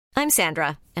I'm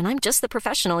Sandra, and I'm just the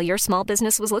professional your small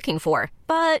business was looking for.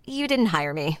 But you didn't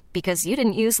hire me because you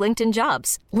didn't use LinkedIn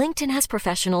Jobs. LinkedIn has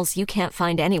professionals you can't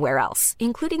find anywhere else,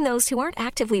 including those who aren't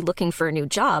actively looking for a new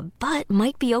job, but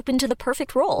might be open to the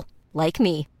perfect role, like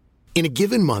me. In a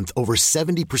given month, over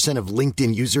 70% of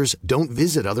LinkedIn users don't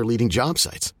visit other leading job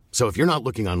sites. So if you're not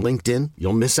looking on LinkedIn,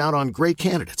 you'll miss out on great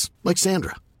candidates like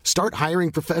Sandra. Start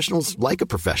hiring professionals like a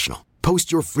professional.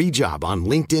 Post your free job on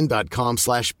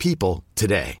linkedin.com/people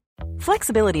today.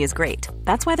 Flexibility is great.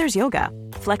 That's why there's yoga.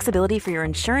 Flexibility for your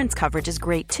insurance coverage is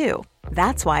great too.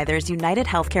 That's why there's United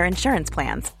Healthcare Insurance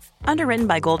Plans. Underwritten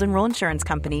by Golden Rule Insurance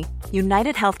Company,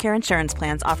 United Healthcare Insurance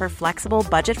Plans offer flexible,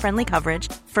 budget-friendly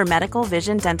coverage for medical,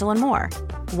 vision, dental, and more.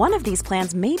 One of these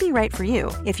plans may be right for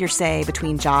you if you're, say,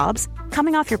 between jobs,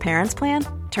 coming off your parents' plan,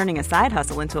 turning a side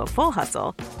hustle into a full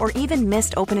hustle, or even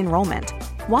missed open enrollment.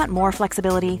 Want more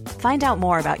flexibility? Find out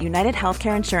more about United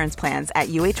Healthcare Insurance Plans at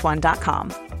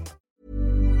uh1.com.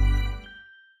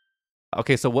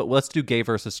 Okay, so let's do gay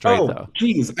versus straight, though.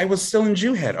 Geez, I was still in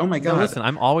Jew head. Oh my God. No, listen,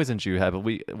 I'm always in Jew head, but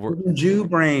we're in Jew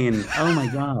brain. Oh my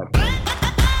God.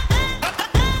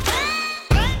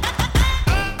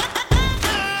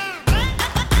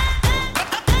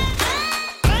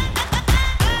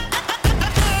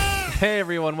 Hey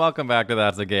everyone, welcome back to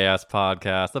That's a Gay Ass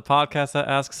Podcast, the podcast that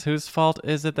asks whose fault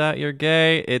is it that you're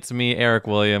gay? It's me, Eric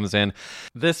Williams, and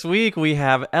this week we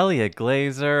have Elliot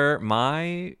Glazer,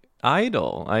 my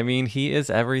idol. I mean, he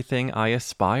is everything I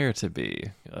aspire to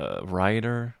be.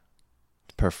 Writer,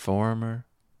 performer,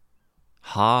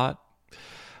 hot,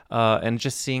 and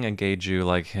just seeing a gay Jew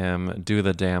like him do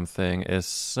the damn thing is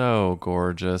so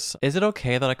gorgeous. Is it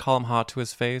okay that I call him hot to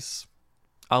his face?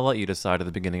 I'll let you decide at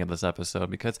the beginning of this episode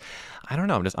because I don't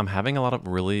know. I'm having a lot of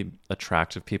really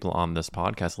attractive people on this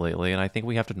podcast lately, and I think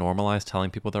we have to normalize telling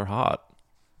people they're hot.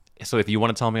 So if you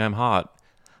want to tell me I'm hot,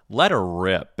 let her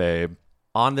rip, babe.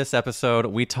 On this episode,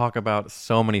 we talk about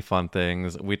so many fun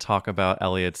things. We talk about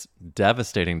Elliot's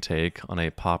devastating take on a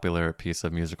popular piece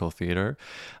of musical theater.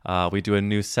 We do a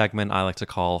new segment I like to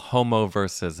call Homo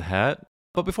versus Het.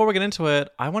 But before we get into it,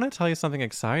 I want to tell you something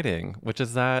exciting, which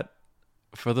is that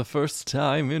for the first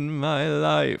time in my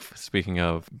life, speaking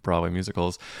of Broadway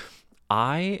musicals,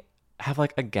 I have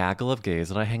like a gaggle of gays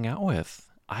that I hang out with.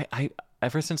 I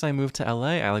ever since I moved to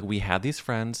LA, we had these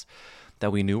friends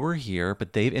that we knew were here,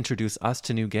 but they've introduced us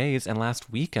to new gays. And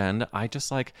last weekend, I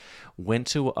just went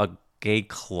to a gay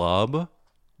club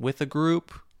with a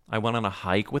group. I went on a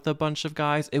hike with a bunch of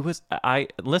guys. I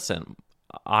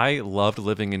loved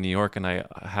living in New York, and I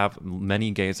have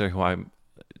many gays there who I'm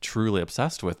truly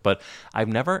obsessed with, but I've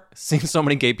never seen so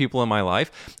many gay people in my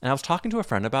life. And I was talking to a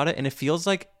friend about it, and it feels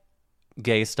like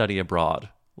gay study abroad.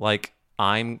 Like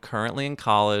I'm currently in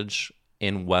college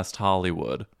in West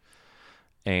Hollywood,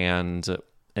 and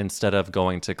instead of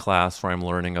going to class where I'm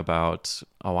learning about,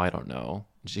 I don't know,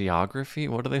 geography,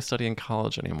 what do they study in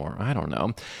college anymore? I don't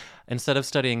know. Instead of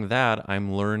studying that,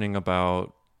 I'm learning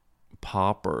about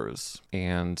poppers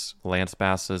and Lance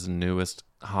Bass's newest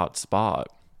hot spot.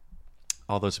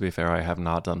 Although, to be fair, I have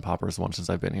not done poppers once since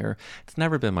I've been here. It's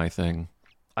never been my thing.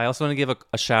 I also want to give a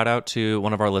shout out to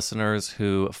one of our listeners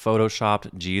who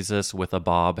photoshopped Jesus with a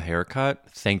bob haircut.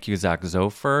 Thank you, Zach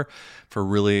Zofer, for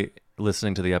really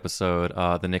listening to the episode.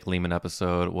 The Nick Lehman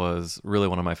episode was really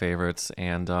one of my favorites,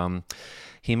 and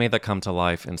he made that come to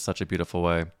life in such a beautiful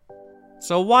way.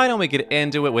 So why don't we get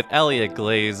into it with Elliot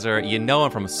Glazer? You know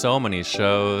him from so many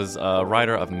shows,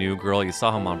 writer of New Girl. You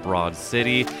saw him on Broad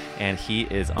City, and he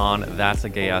is on That's a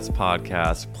Gay Ass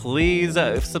Podcast. Please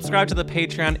subscribe to the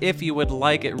Patreon if you would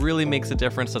like. It really makes a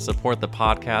difference to support the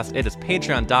podcast. It is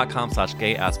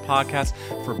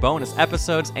patreon.com/gayasspodcast for bonus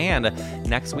episodes, and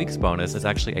next week's bonus is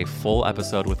actually a full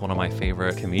episode with one of my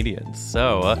favorite comedians.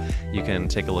 So you can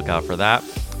take a look out for that,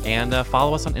 and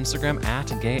follow us on Instagram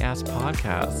at Gay Ass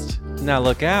Podcast. Now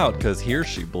look out, because here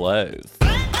she blows.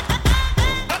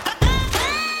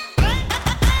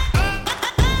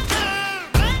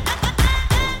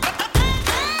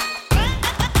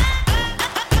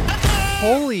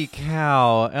 Holy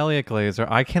cow, Elliot Glazer.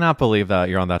 I cannot believe that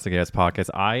you're on That's a Gay Ass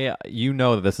Podcast. You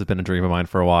know that this has been a dream of mine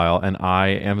for a while, and I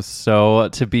am so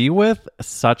to be with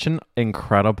such an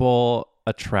incredible,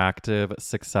 attractive,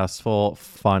 successful,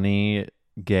 funny,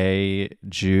 gay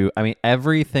Jew. I mean,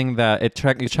 everything that you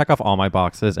check off all my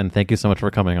boxes, and thank you so much for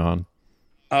coming on.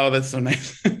 Oh, that's so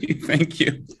nice. Thank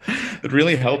you. It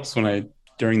really helps when I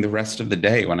during the rest of the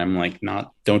day when I'm like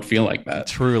don't feel like that.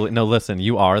 Truly. No, listen,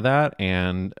 you are that,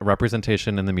 and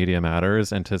representation in the media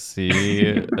matters. And to see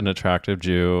an attractive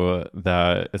Jew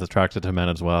that is attracted to men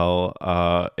as well,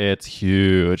 it's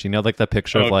huge. You know, like the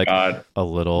picture of like God. a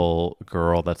little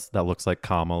girl that looks like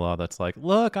Kamala, that's like,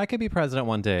 look, I could be president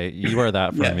one day. You are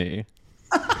that for me.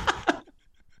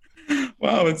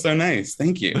 Wow, it's so nice.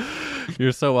 Thank you.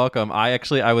 You're so welcome.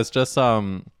 I was just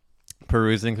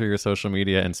perusing through your social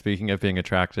media, and speaking of being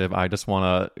attractive, I just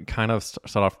want to kind of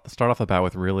start off the bat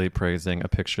with really praising a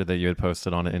picture that you had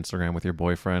posted on Instagram with your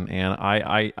boyfriend. And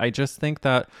I just think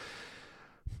that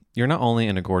you're not only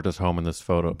in a gorgeous home in this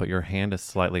photo, but your hand is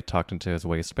slightly tucked into his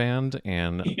waistband.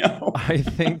 And I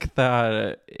think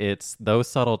that it's those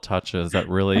subtle touches that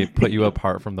really put you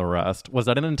apart from the rest. Was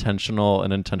that an intentional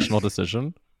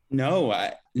decision? No,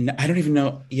 I don't even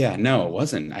know. Yeah, no, it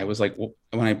wasn't. I was like,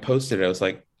 when I posted it, I was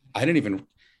like, I didn't even,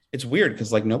 it's weird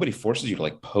because like nobody forces you to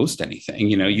like post anything,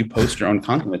 you know, you post your own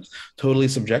content. It's totally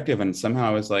subjective. And somehow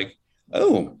I was like,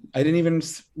 oh, I didn't even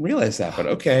realize that, but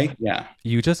okay. Yeah.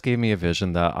 You just gave me a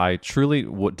vision that I truly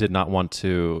did not want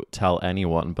to tell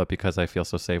anyone, but because I feel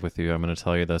so safe with you, I'm going to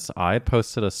tell you this. I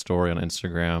posted a story on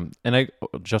Instagram, and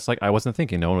I wasn't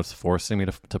thinking, no one was forcing me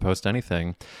to post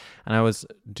anything. And I was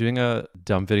doing a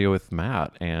dumb video with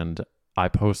Matt, and I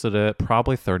posted it,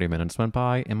 probably 30 minutes went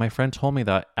by, and my friend told me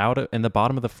that in the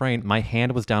bottom of the frame, my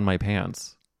hand was down my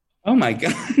pants. Oh my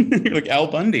God. You're like Al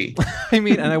Bundy. I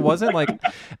mean, and I wasn't like,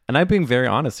 and I'm being very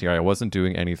honest here, I wasn't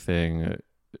doing anything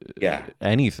of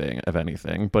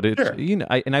anything, but it, sure. You know,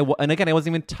 and again, I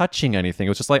wasn't even touching anything.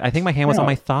 It was just like, I think my hand was on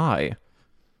my thigh.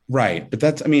 Right. But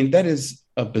that is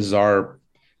a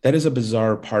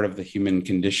bizarre part of the human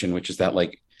condition, which is that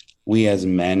like, we as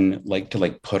men like to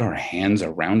like put our hands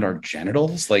around our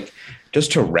genitals, like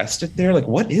just to rest it there. Like,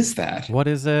 what is that? What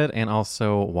is it? And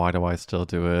also, why do I still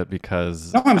do it?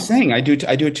 Because no, I'm saying I do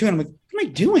it too. And I'm like, what am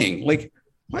I doing? Like,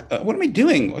 what am I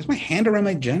doing? What's my hand around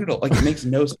my genital? Like, it makes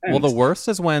no sense. Well, the worst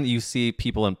is when you see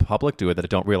people in public do it that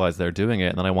don't realize they're doing it.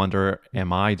 And then I wonder,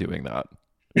 am I doing that?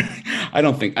 I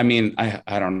don't think, I mean,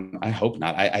 I hope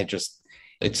not. I just,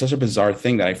 it's such a bizarre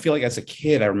thing that I feel like as a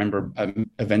kid, I remember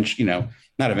eventually, you know,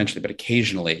 not eventually, but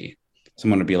occasionally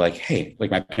someone would be like, hey, like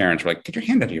my parents were like, get your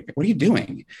hand out of your, what are you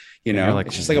doing? You know, like,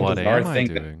 it's just like a bizarre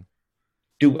thing.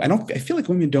 I feel like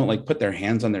women don't like put their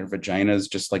hands on their vaginas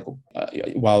just like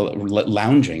while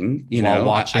lounging, you know,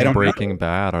 watching Breaking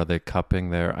Bad. Are they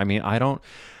cupping their, I mean,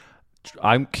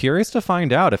 I'm curious to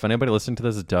find out if anybody listening to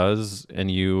this does, and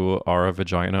you are a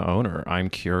vagina owner. I'm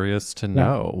curious to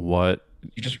know what.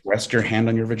 You just rest your hand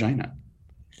on your vagina.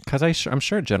 Because I'm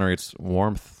sure it generates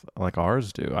warmth like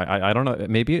ours do. I don't know.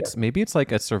 Maybe it's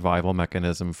like a survival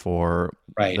mechanism for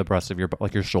the rest of your,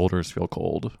 like your shoulders feel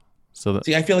cold. So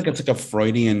see, I feel like it's like a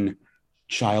Freudian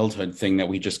childhood thing that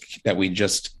we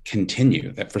just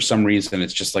continue. That for some reason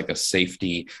it's just like a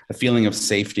feeling of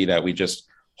safety that we just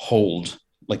hold,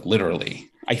 like literally.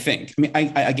 I think. I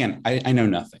mean, I know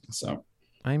nothing. So.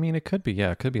 I mean, it could be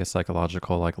a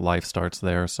psychological, like life starts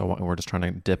there. So we're just trying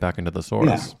to dip back into the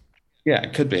source. Yeah,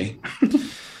 it could be.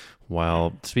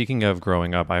 Well, speaking of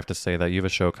growing up, I have to say that you have a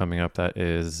show coming up that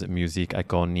is Musique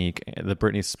Iconique, the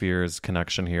Britney Spears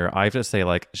connection here. I have to say,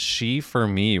 like, she, for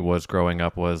me, growing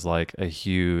up was like a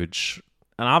huge,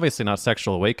 and obviously not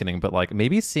sexual awakening, but like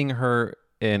maybe seeing her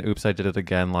in Oops, I Did It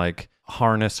Again, like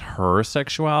harness her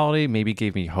sexuality maybe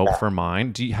gave me hope for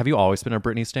mine. Have you always been a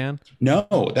Britney stan? No,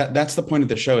 that's the point of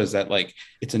the show, is that like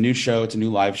it's a new show, it's a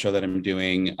new live show that I'm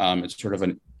doing. It's sort of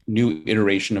a new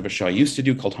iteration of a show I used to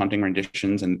do called Haunting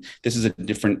Renditions, and this is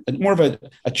more of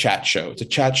a chat show. It's a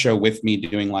chat show with me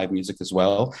doing live music as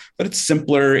well, but it's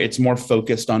simpler. It's more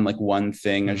focused on like one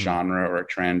thing, a genre or a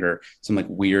trend or some like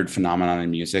weird phenomenon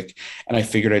in music. And I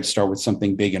figured I'd start with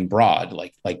something big and broad,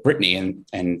 like Britney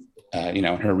and you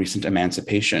know, her recent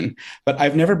emancipation. But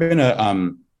I've never been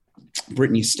a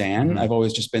Britney stan. I've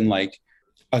always just been like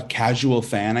a casual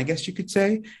fan, I guess you could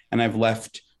say. And I've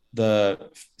left the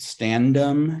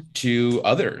standum to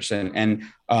others. And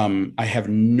I have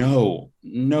no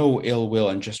ill will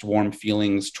and just warm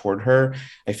feelings toward her.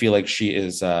 I feel like she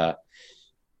is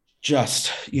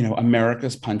just, you know,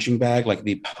 America's punching bag, like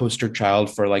the poster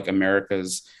child for like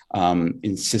America's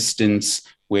insistence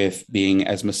with being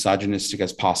as misogynistic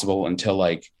as possible until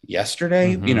like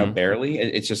yesterday, you know, barely.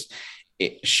 It's just,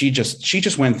 she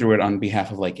just went through it on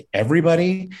behalf of like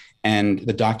everybody. And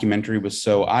the documentary was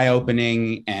so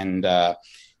eye-opening. And I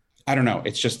don't know,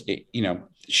 it's just, you know,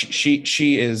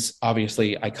 she is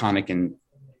obviously iconic in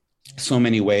so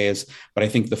many ways, but I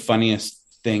think the funniest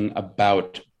thing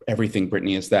about everything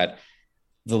Britney is that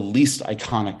the least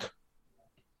iconic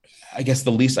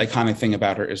thing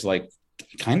about her is like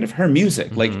kind of her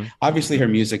music. Like Mm-hmm. obviously her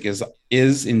music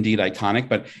is indeed iconic,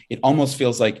 but it almost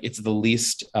feels like it's the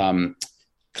least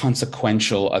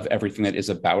consequential of everything that is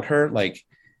about her. Like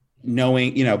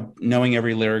knowing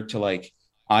every lyric to like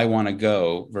I Want to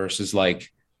Go versus like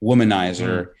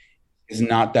Womanizer is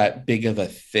not that big of a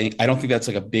thing. I don't think that's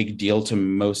like a big deal to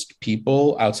most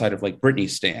people outside of like Britney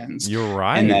stans. You're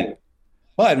right. And then,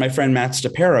 but my friend Matt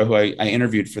Stapero, who I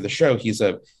interviewed for the show, he's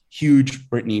a huge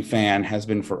Britney fan, has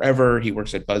been forever. He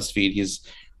works at BuzzFeed.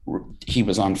 He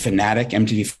was on Fanatic,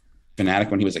 MTV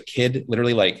Fanatic when he was a kid.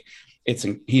 Literally, like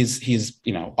he's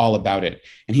all about it,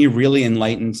 and he really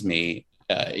enlightens me.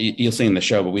 You'll see in the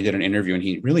show, but we did an interview, and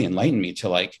he really enlightened me to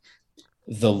like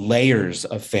the layers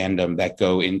of fandom that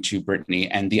go into Britney,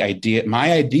 and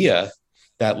my idea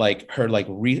that like her like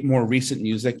more recent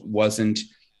music wasn't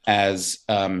as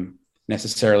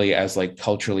necessarily as like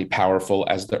culturally powerful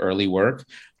as the early work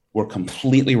were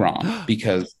completely wrong,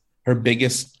 because her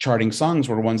biggest charting songs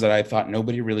were ones that I thought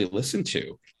nobody really listened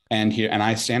to. And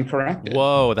I stand corrected.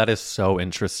 Whoa, that is so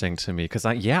interesting to me, because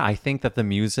I think that the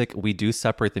music, we do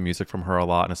separate the music from her a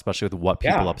lot, and especially with what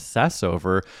people obsess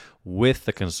over with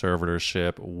the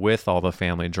conservatorship, with all the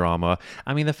family drama.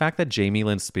 I mean, the fact that Jamie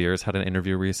Lynn Spears had an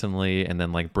interview recently, and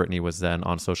then like Britney was then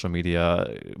on social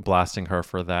media blasting her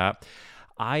for that.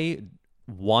 I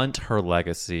want her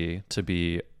legacy to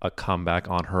be a comeback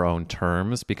on her own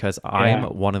terms, because I'm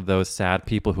one of those sad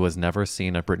people who has never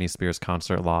seen a Britney Spears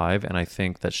concert live, and I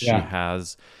think that she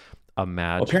has a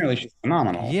magic. Well, apparently she's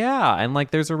phenomenal. Yeah, and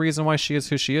like there's a reason why she is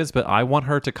who she is, but I want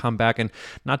her to come back and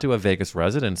not do a Vegas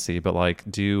residency, but like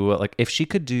do like if she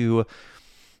could do,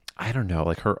 I don't know,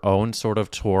 like her own sort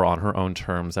of tour on her own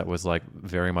terms that was like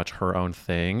very much her own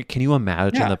thing. Can you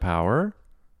imagine the power?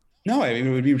 No, I mean,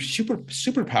 it would be super,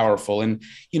 super powerful. And,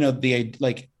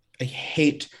 I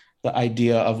hate the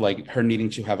idea of like her needing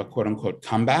to have a quote unquote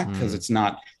comeback, because it's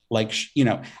not like,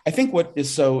 I think what is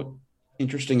so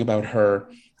interesting about her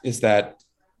is that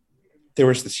there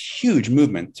was this huge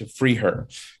movement to free her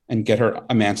and get her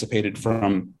emancipated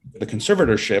from the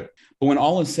conservatorship. But when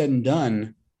all is said and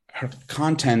done, her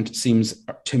content seems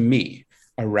to me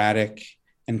erratic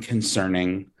and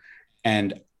concerning.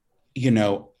 And,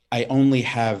 I only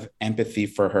have empathy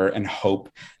for her and hope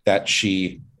that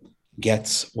she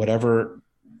gets whatever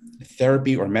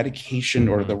therapy or medication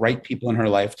or the right people in her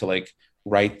life to like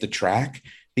right the track,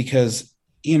 because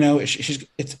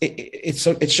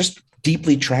it's just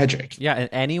deeply tragic. Yeah, and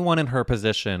anyone in her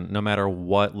position, no matter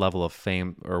what level of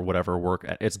fame or whatever work,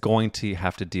 it's going to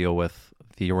have to deal with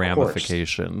the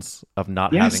ramifications of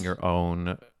not having your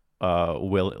own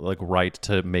right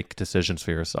to make decisions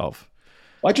for yourself.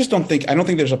 Well, I don't think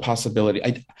there's a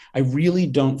possibility. I really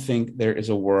don't think there is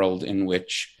a world in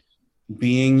which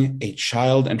being a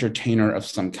child entertainer of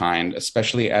some kind,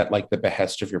 especially at like the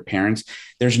behest of your parents,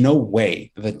 there's no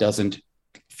way that doesn't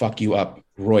fuck you up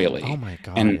royally. Oh my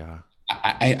God. And yeah.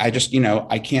 I just,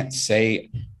 I can't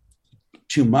say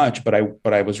too much, but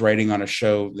I was writing on a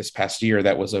show this past year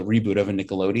that was a reboot of a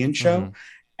Nickelodeon show.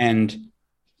 And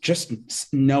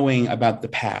just knowing about the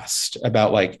past,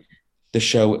 about like the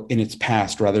show in its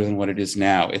past rather than what it is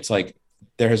now, it's like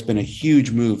there has been a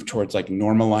huge move towards like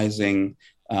normalizing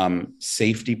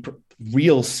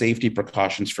real safety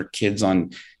precautions for kids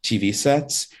on TV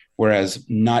sets. Whereas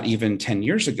not even 10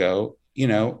 years ago,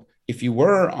 if you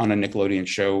were on a Nickelodeon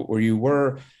show or you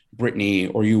were Britney,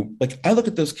 or I look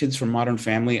at those kids from Modern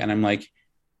Family and I'm like,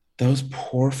 those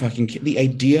poor fucking kids. The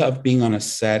idea of being on a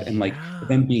set and like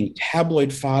them being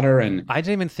tabloid fodder. And I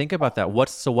didn't even think about that. What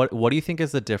do you think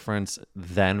is the difference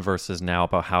then versus now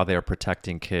about how they're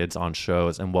protecting kids on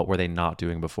shows, and what were they not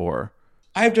doing before?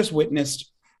 I've just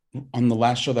witnessed on the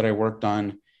last show that I worked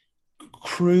on,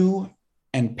 crew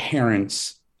and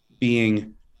parents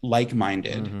being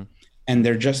like-minded, and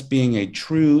there just being a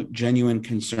true, genuine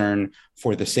concern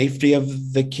for the safety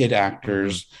of the kid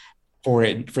actors, for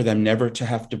them never to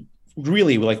have to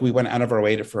really, like, we went out of our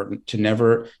way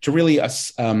to really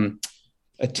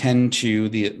attend to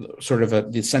the sort of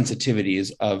the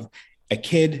sensitivities of a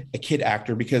kid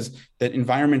actor, because that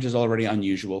environment is already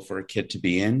unusual for a kid to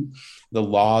be in. The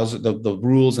laws, the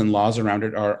rules and laws around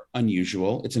it are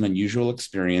unusual. It's an unusual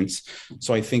experience.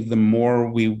 So I think the more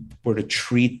we were to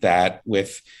treat that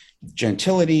with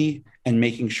gentility and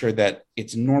making sure that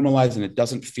it's normalized and it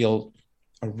doesn't feel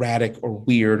erratic or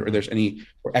weird or there's any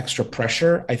or extra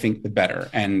pressure, I think the better.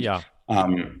 And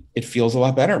it feels a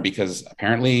lot better, because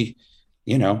apparently,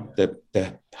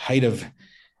 the height of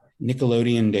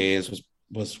Nickelodeon days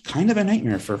was kind of a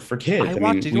nightmare for kids.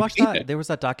 Did you watch that? There was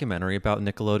that documentary about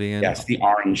Nickelodeon. Yes, the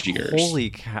Orange Years.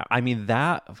 Holy cow! I mean,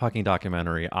 that fucking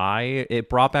documentary. It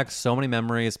brought back so many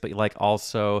memories, but like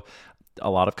also, a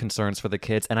lot of concerns for the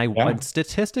kids. And and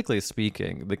statistically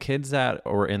speaking, the kids that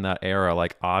were in that era,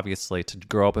 like obviously to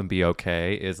grow up and be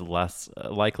okay is less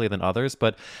likely than others.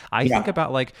 But I think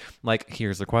about like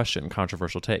here's the question,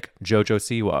 controversial take. JoJo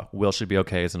Siwa, will she be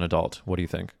okay as an adult? What do you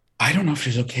think? I don't know if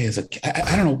she's okay as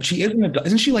I don't know. She is an adult.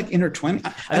 Isn't she like in her 20s?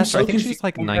 I think she's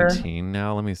like 19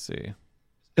 now. Let me see.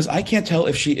 Because I can't tell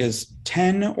if she is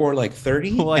 10 or like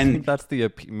 30. Well, I think that's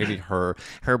maybe her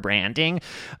branding.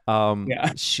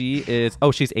 She is,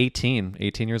 she's 18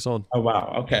 years old. Oh,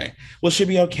 wow. Okay. Will she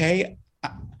be okay?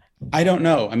 I don't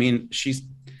know. I mean,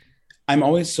 I'm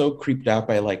always so creeped out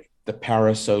by like the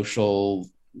parasocial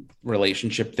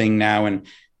relationship thing now and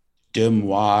de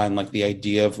moi and like the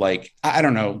idea of like, I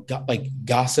don't know, like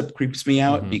gossip creeps me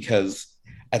out because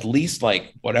at least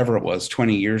like whatever it was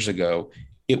 20 years ago,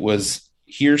 it was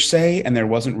hearsay and there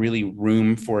wasn't really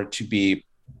room for it to be,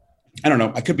 I don't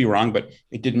know, I could be wrong, but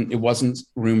it wasn't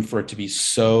room for it to be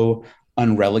so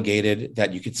unrelegated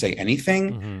that you could say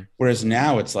anything. Whereas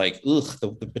now it's like,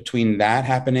 between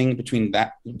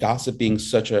that gossip being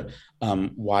such a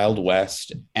wild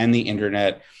west and the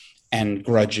internet and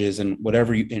grudges and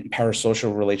whatever in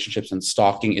parasocial relationships and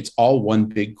stalking, it's all one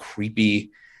big creepy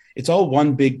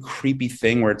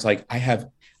thing where it's like, I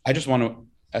just want to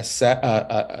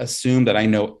assume that I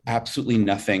know absolutely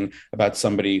nothing about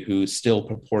somebody who still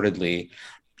purportedly,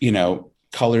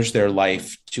 colors their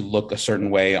life to look a certain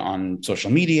way on social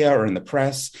media or in the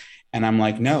press. And I'm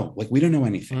like, no, like we don't know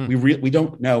anything. We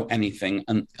don't know anything,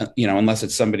 unless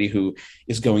it's somebody who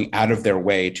is going out of their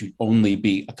way to only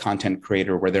be a content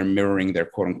creator where they're mirroring their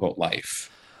quote unquote life.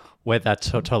 Wait, that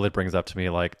totally brings up to me,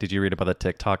 like, did you read about the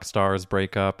TikTok stars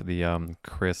breakup? The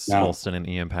Chris Olsen and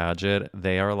Ian Paget.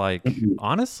 They are like,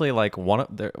 honestly, like one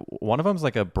of them's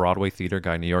like a Broadway theater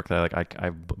guy in New York that I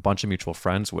have a bunch of mutual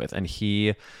friends with, and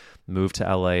he moved to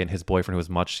LA, and his boyfriend, who was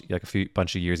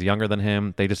bunch of years younger than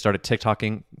him, they just started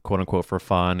TikToking, quote unquote, for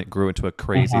fun. It grew into a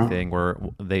crazy thing where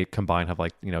they combined have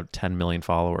 10 million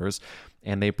followers.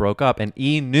 And they broke up, and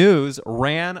E! News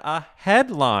ran a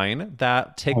headline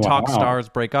that TikTok stars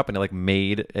break up, and it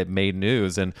made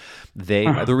news. And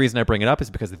the reason I bring it up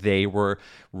is because they were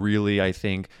really, I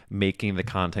think, making the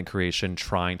content creation,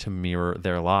 trying to mirror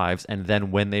their lives. And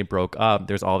then when they broke up,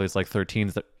 there's all these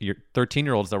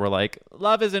 13-year-olds that were like,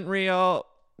 love isn't real.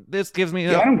 This gives me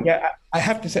I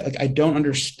have to say, I don't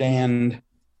understand.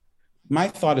 My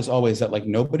thought is always that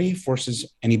nobody forces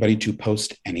anybody to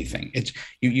post anything. It's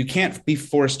you can't be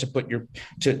forced to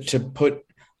put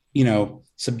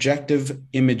subjective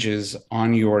images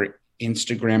on your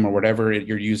Instagram or whatever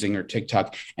you're using, or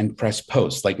TikTok, and press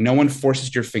post. No one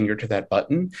forces your finger to that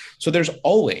button. So there's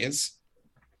always,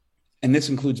 and this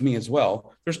includes me as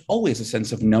well, there's always a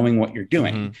sense of knowing what you're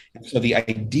doing. And so the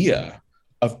idea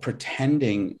of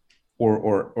pretending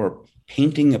or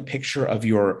painting a picture of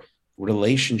your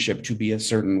relationship to be a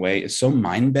certain way is so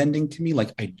mind-bending to me.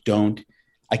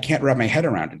 I can't wrap my head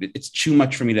around it. It's too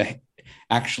much for me to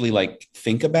actually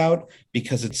think about,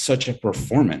 because it's such a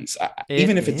performance.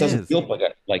 Even if it doesn't feel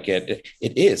like it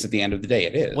is, at the end of the day,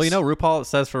 it is. Well, RuPaul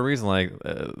says for a reason,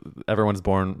 everyone's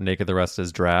born naked, the rest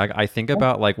is drag. I think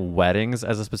about weddings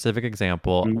as a specific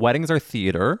example. Weddings are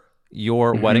theater.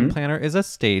 Your wedding planner is a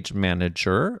stage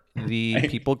manager. The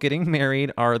people getting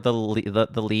married are the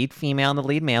lead female and the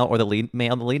lead male, or the lead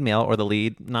male and the lead male, or the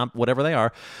lead, not whatever they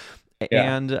are.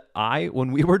 Yeah. And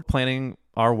when we were planning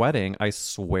our wedding, I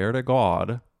swear to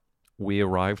God, we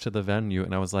arrived to the venue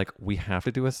and I was like, we have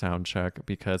to do a sound check,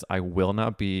 because I will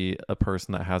not be a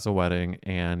person that has a wedding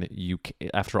and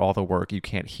after all the work, you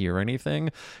can't hear anything.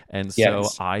 And so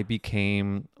I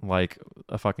became like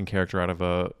a fucking character out of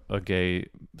a gay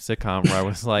sitcom where I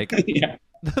was like,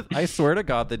 I swear to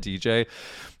God, the DJ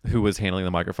who was handling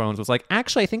the microphones was like,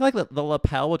 actually, I think the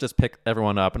lapel will just pick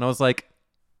everyone up. And I was like,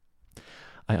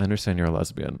 I understand you're a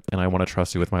lesbian and I want to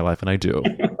trust you with my life. And I do.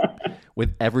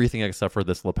 With everything except for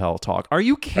this lapel talk. Are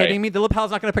you kidding me? The lapel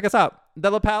is not going to pick us up. The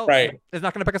lapel is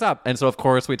not going to pick us up. And so, of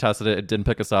course, we tested it. It didn't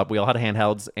pick us up. We all had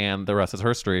handhelds, and the rest is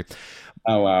history.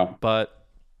 Oh, wow. But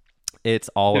it's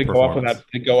all a performance.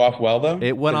 Did it go off well, though?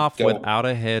 It went off without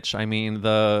a hitch. I mean,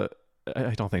 I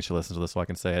don't think she listens to this, so I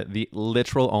can say it. The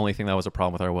literal only thing that was a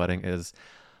problem with our wedding is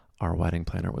our wedding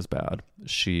planner was bad.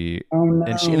 And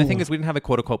the thing is, we didn't have a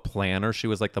quote unquote planner. She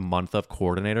was the month of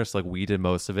coordinator. So we did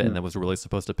most of it, and then was really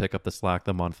supposed to pick up the slack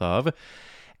the month of.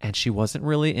 And she wasn't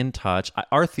really in touch.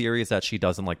 Our theory is that she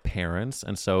doesn't like parents.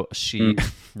 And so she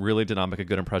really did not make a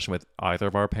good impression with either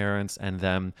of our parents. And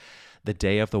then the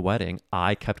day of the wedding,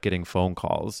 I kept getting phone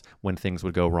calls when things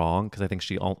would go wrong, because I think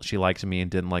she liked me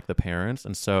and didn't like the parents.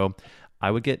 And so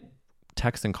I would get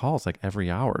texting calls like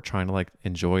every hour trying to like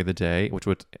enjoy the day,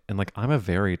 and like I'm a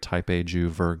very type A Jew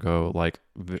Virgo, like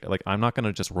I'm not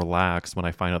gonna just relax when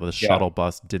I find out that the shuttle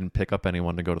bus didn't pick up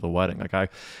anyone to go to the wedding.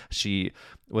 Like she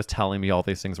was telling me all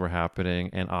these things were happening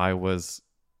and I was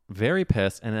very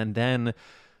pissed, and then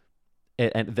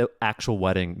and the actual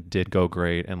wedding did go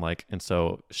great, and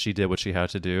so she did what she had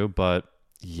to do. But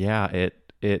yeah,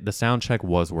 the sound check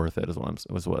was worth it,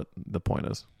 was what the point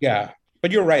is. Yeah. But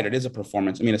you're right. It is a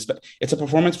performance. I mean, it's a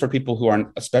performance for people who aren't,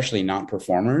 especially not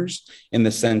performers, in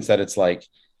the sense that it's like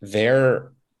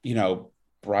their,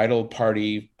 bridal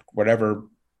party, whatever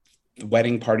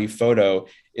wedding party photo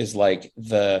is like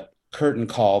the curtain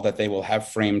call that they will have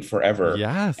framed forever.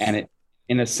 Yes. And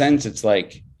in a sense, it's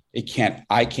like,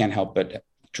 I can't help but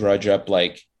drudge up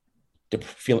like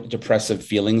depressive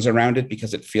feelings around it,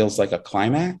 because it feels like a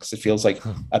climax. It feels like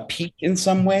a peak in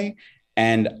some way.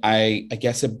 And I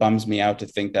guess it bums me out to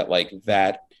think that like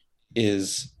that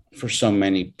is, for so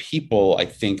many people, I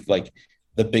think like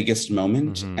the biggest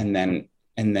moment, mm-hmm.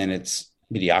 and then it's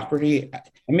mediocrity.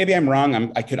 And maybe I'm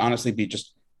wrong. I could honestly be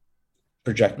just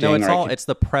projecting. No, it's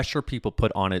the pressure people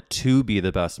put on it to be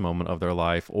the best moment of their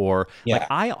life. Or like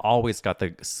I always got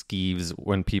the skeeves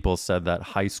when people said that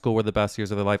high school were the best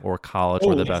years of their life or college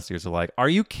were the best years of life. Are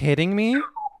you kidding me?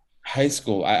 High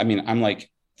school. I mean, I'm like,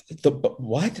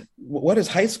 what is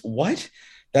high school? What?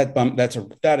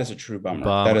 That is a true bummer.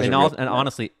 And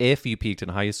honestly, if you peaked in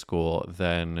high school,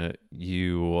 then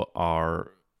you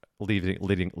are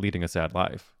leading a sad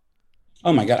life.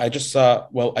 Oh my God. I just saw,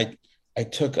 I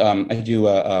took, I do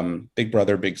a big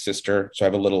brother, big sister. So I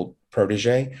have a little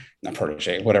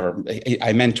whatever.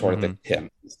 I mentored him.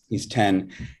 He's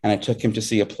 10. And I took him to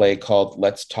see a play called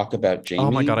Let's Talk About Jamie.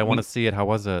 Oh my God. I want to see it. How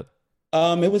was it?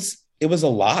 It was a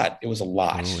lot. It was a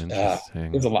lot. Interesting.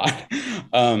 It was a lot.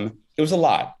 It was a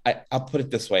lot. I'll put it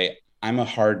this way. I'm a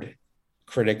hard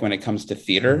critic when it comes to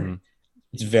theater. Mm-hmm.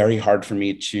 It's very hard for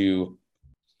me to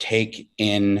take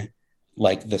in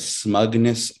like the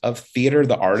smugness of theater,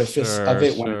 the artifice of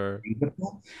it.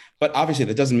 But obviously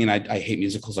that doesn't mean I hate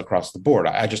musicals across the board.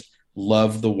 I just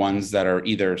love the ones that are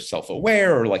either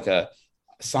self-aware or like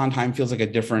Sondheim feels like a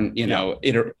different,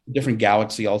 different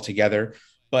galaxy altogether.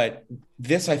 But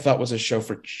this I thought was a show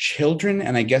for children,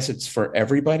 and I guess it's for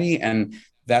everybody. And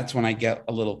that's when I get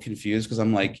a little confused, because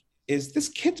I'm like, is this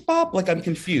Kids Bop? Like, I'm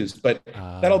confused. But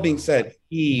that all being said,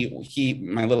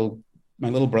 my little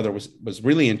brother was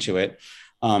really into it.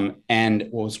 And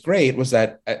what was great was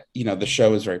that, the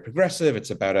show is very progressive. It's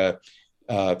about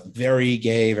a very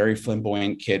gay, very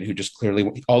flamboyant kid who just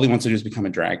clearly, all he wants to do is become a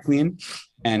drag queen.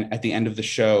 And at the end of the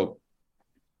show,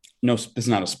 no, this is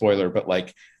not a spoiler, but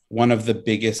like one of the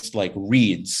biggest like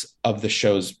reads of the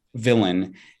show's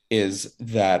villain is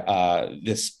that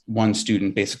this one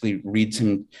student basically reads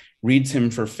him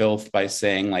for filth by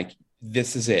saying like,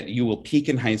 this is it. You will peak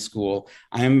in high school.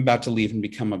 I am about to leave and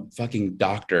become a fucking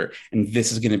doctor, and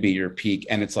this is going to be your peak.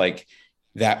 And it's like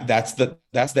that's the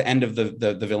end of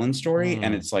the villain story.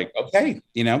 And it's like, okay,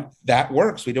 that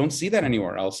works. We don't see that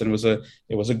anywhere else. And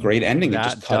it was a great ending.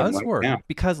 That does work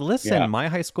because listen, my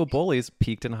high school bullies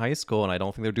peaked in high school, and I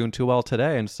don't think they're doing too well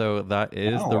today. And so that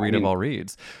is the read of all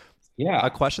reads. Yeah. A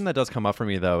question that does come up for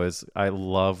me, though, is I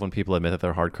love when people admit that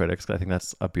they're hard critics. I think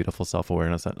that's a beautiful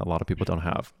self-awareness that a lot of people don't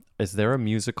have. Is there a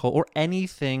musical or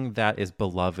anything that is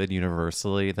beloved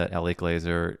universally that Elliot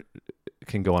Glazer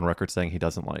can go on record saying he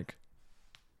doesn't like?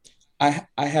 I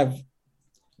have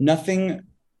nothing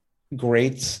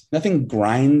grinds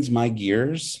my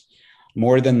gears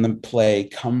more than the play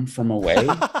Come From Away.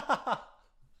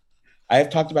 I have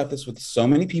talked about this with so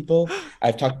many people.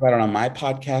 I've talked about it on my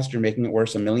podcast, You're Making It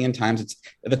Worse, a million times.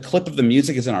 The clip of the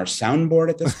music is in our soundboard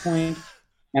at this point.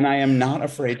 And I am not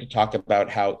afraid to talk about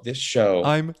how this show.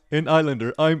 I'm an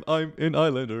Islander. I'm an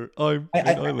Islander. I'm an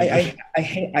Islander.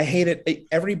 I hate it.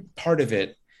 Every part of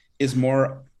it is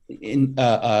more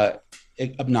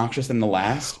obnoxious than the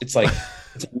last. It's like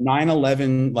it's a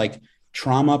 9/11 like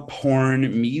trauma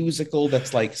porn musical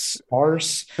that's like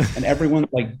sparse, and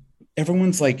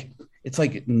everyone's like. It's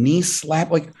like knee slap.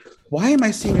 Like, why am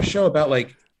I seeing a show about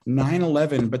like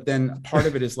 9/11, but then part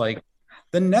of it is like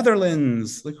the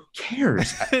Netherlands? Like, who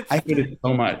cares? I hate it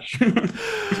so much.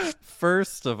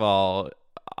 First of all,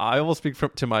 I will speak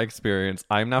to my experience.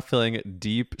 I'm not feeling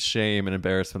deep shame and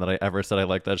embarrassment that I ever said I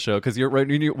liked that show, because you're right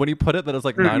when you put it that it's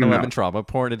like 9/11 trauma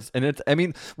porn. I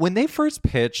mean, when they first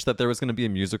pitched that there was going to be a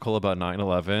musical about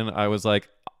 9/11, I was like,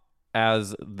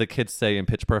 as the kids say in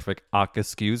Pitch Perfect,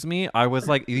 excuse me. I was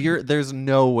like, there's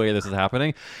no way this is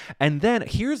happening. And then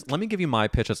let me give you my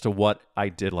pitch as to what I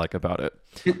did like about it.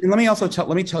 And let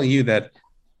me tell you that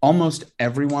almost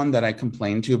everyone that I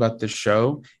complained to about this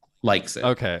show likes it.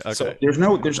 Okay. So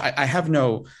I have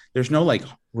no, there's no like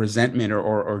resentment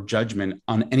or judgment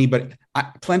on anybody.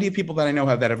 Plenty of people that I know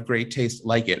that have great taste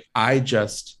like it. I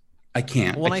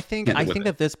can't. Well, I think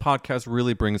that this podcast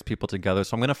really brings people together.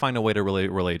 So I'm going to find a way to really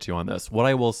relate to you on this. What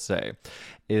I will say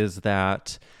is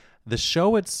that the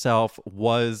show itself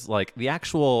was like, the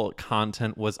actual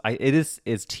content was, it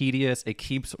is tedious. It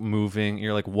keeps moving.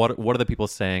 You're like, what are the people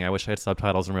saying? I wish I had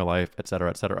subtitles in real life, et cetera,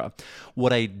 et cetera.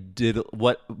 What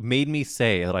made me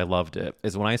say that I loved it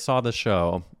is when I saw the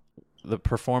show, the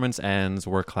performance ends,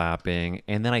 we're clapping,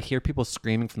 and then I hear people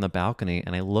screaming from the balcony,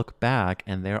 and I look back,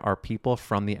 and there are people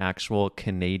from the actual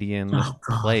Canadian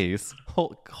place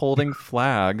holding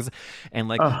flags and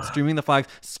like streaming the flags,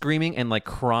 screaming and like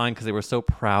crying because they were so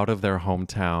proud of their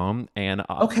hometown. And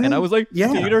and I was like,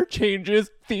 theater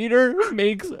changes, theater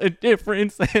makes a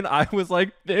difference, and I was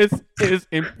like, this is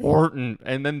important.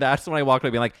 And then that's when I walked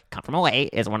away being like, Come From Away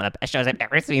is one of the best shows I've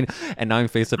ever seen. And now I'm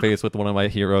face to face with one of my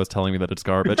heroes telling me that it's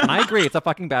garbage, and I agree, it's a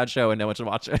fucking bad show and no one should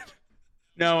watch it.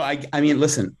 No, I mean,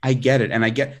 listen, I get it, and I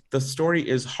get the story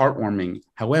is heartwarming.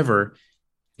 However,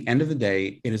 at the end of the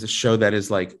day, it is a show that is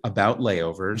like about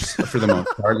layovers for the most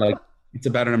part. Like, it's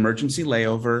about an emergency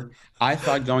layover. I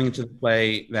thought going into the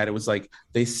play that it was like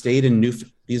they stayed in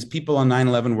these people on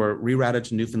 9/11 were rerouted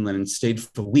to Newfoundland and stayed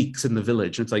for weeks in the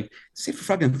village. It's like, stay for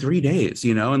fucking 3 days,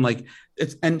 you know? And like,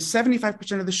 and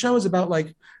 75% of the show is about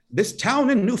like this town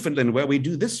in Newfoundland where we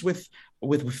do this with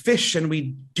fish and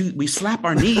we slap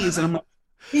our knees. And I'm like,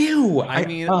 ew. I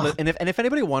mean, and if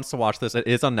anybody wants to watch this, it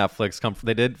is on Netflix.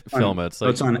 They did film it, so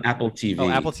it's on Apple TV. Oh,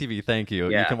 Apple TV. Thank you.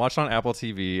 Yeah. You can watch it on Apple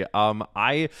TV.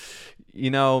 I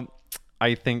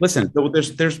think. Listen,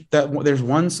 there's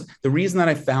ones. The reason that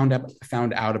I found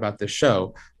out about this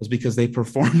show was because they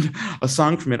performed a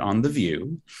song from it on The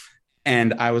View,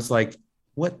 and I was like,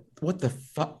 what the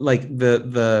fuck? Like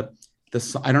the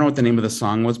I don't know what the name of the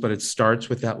song was, but it starts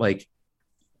with that like.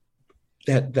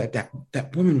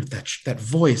 That woman with that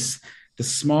voice, the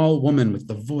small woman with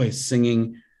the voice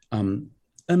singing,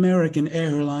 American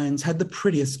Airlines had the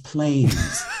prettiest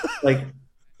planes. Like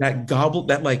that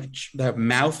that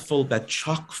mouthful, that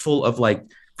chock full of like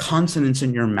consonants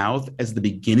in your mouth as the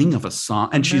beginning of a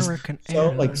song. And American she's so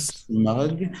like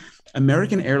smug.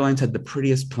 American Airlines had the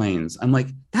prettiest planes. I'm like,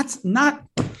 that's not.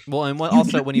 Well, and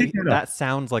also when that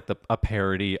sounds like a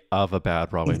parody of a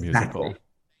bad Broadway musical.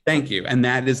 Thank you. And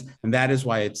that is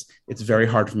why it's very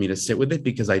hard for me to sit with it,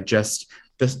 because I just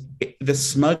the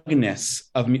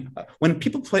smugness of when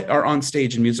people are on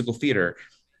stage in musical theater,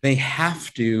 they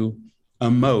have to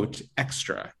emote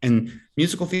extra. And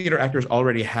musical theater actors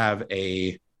already have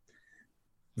a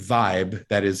vibe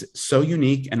that is so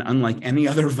unique and unlike any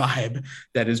other vibe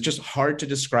that is just hard to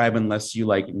describe unless you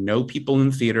like know people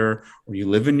in theater or you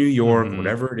live in New York,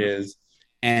 whatever it is.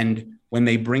 And when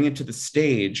they bring it to the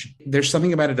stage, there's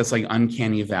something about it that's like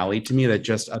uncanny valley to me that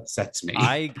just upsets me.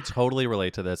 I totally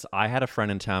relate to this. I had a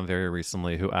friend in town very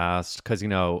recently who asked, because,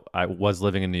 I was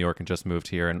living in New York and just moved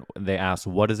here, and they asked,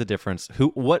 what is the difference?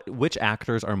 Which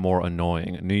actors are more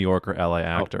annoying, New York or LA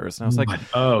actors? And I was like,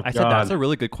 I said, that's a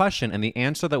really good question. And the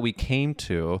answer that we came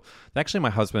to, actually my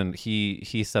husband,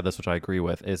 he said this, which I agree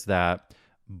with, is that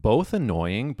both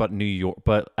annoying, but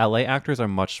LA actors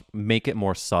make it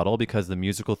more subtle because the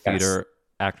musical theater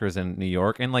actors in New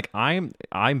York, and like I'm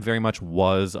very much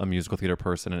was a musical theater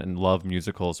person and love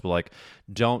musicals, but like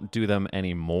don't do them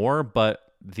anymore.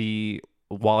 But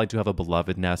while I do have a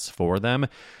belovedness for them,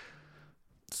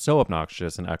 so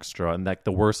obnoxious and extra, and like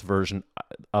the worst version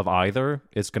of either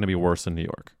is going to be worse in New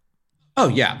York. Oh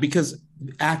yeah, because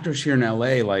actors here in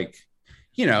LA, like,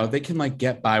 they can like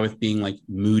get by with being like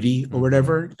moody or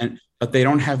whatever, but they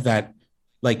don't have that.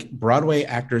 Like Broadway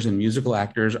actors and musical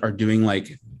actors are doing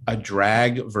like a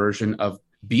drag version of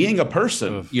being a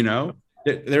person.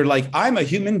 They're like, I'm a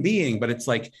human being, but it's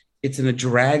like it's in a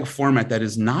drag format that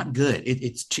is not good.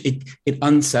 It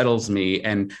unsettles me.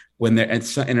 And when they're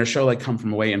in a show like Come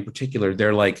From Away in particular,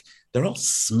 they're all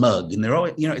smug and they're all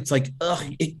it's like,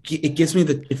 it gives me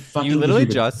the. You literally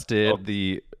just did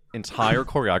the entire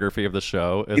choreography of the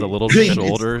show is a little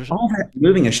shoulder all that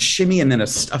moving, a shimmy, and then a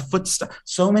foot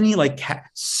so many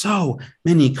so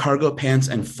many cargo pants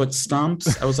and foot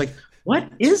stomps. I was like, what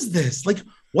is this? Like,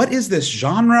 what is this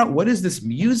genre? What is this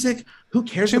music? Who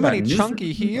cares about many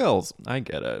chunky heels? I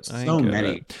get it. So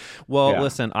many. Well,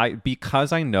 listen,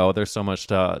 because I know there's so much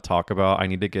to talk about, I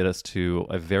need to get us to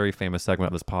a very famous segment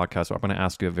of this podcast. So I'm going to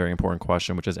ask you a very important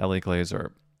question, which is, Ellie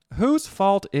Glazer, whose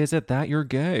fault is it that you're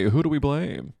gay? Who do we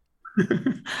blame?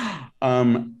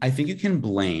 I think you can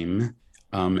blame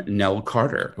Nell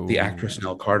Carter, the actress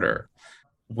Nell Carter.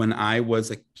 When I was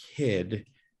a kid,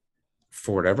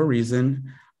 for whatever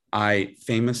reason, I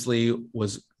famously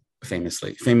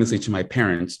to my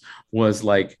parents, was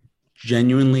like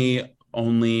genuinely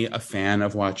only a fan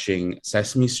of watching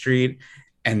Sesame Street.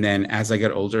 And then as I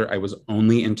got older, I was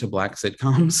only into black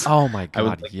sitcoms. Oh my I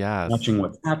was God, like yes. watching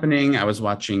What's Happening. I was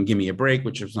watching Give Me a Break,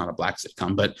 which was not a black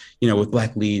sitcom, but with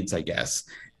black leads, I guess.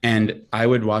 And I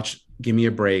would watch Give Me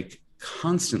a Break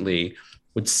constantly,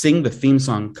 would sing the theme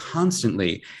song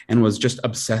constantly, and was just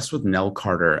obsessed with Nell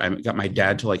Carter. I got my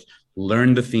dad to like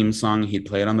learn the theme song. He'd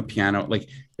play it on the piano. Like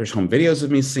there's home videos of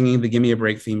me singing the Give Me a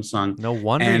Break theme song. No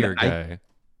wonder And you're gay.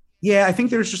 yeah, I think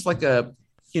there's just like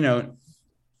you know,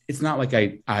 it's not like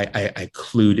I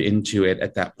clued into it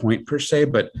at that point per se,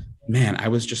 but man, I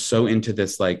was just so into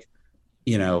this like,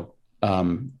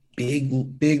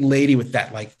 big lady with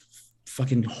that like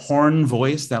fucking horn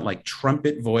voice, that like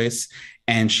trumpet voice,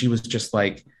 and she was just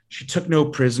like, she took no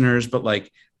prisoners, but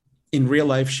like in real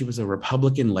life she was a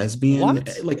Republican lesbian. What?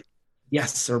 Like,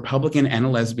 yes, a Republican and a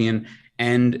lesbian,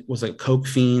 and was a coke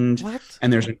fiend. What?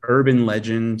 And there's an urban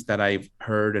legend that I've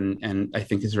heard and I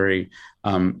think is very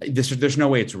there's no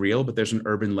way it's real, but there's an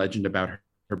urban legend about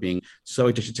her being so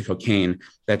addicted to cocaine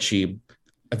that she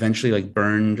eventually like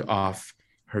burned off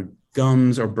her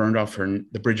gums or burned off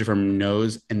the bridge of her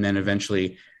nose, and then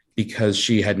eventually, because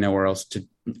she had no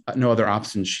other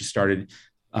options, she started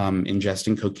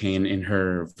ingesting cocaine in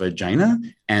her vagina,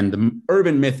 and the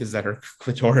urban myth is that her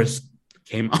clitoris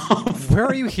came off. Where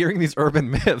are you hearing these urban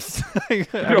myths? I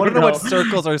want to know what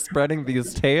circles are spreading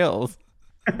these tales.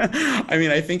 I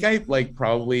mean, I think I like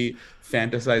probably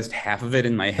fantasized half of it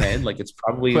in my head. Like it's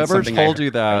probably whoever something told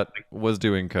you that was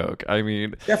doing coke. I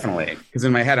mean, definitely, because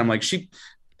in my head I'm like,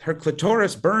 her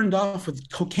clitoris burned off with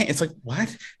cocaine. It's like,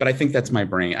 what? But I think that's my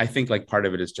brain. I think like part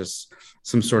of it is just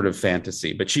some sort of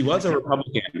fantasy. But she was a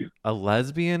Republican, a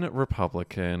lesbian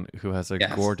Republican who has a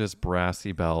gorgeous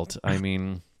brassy belt. I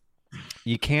mean,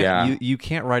 you can't you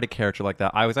can't write a character like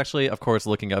that. I was actually, of course,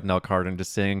 looking up Nell Carter and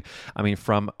just saying, I mean,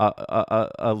 from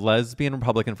a lesbian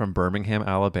Republican from Birmingham,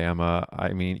 Alabama.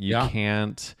 I mean, you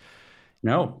can't.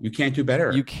 No, you can't do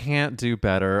better. You can't do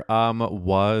better.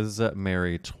 Was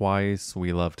married twice.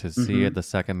 We love to see it. The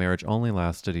second marriage only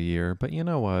lasted a year, but you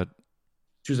know what?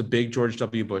 She was a big George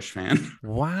W. Bush fan.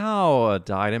 Wow.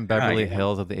 Died in Beverly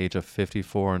Hills at the age of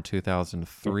 54 in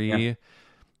 2003. Yeah.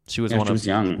 She was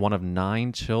one of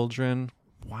 9 children.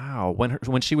 Wow.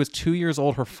 When she was 2 years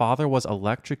old, her father was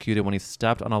electrocuted when he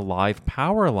stepped on a live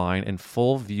power line in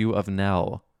full view of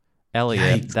Nell.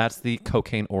 Elliot, that's the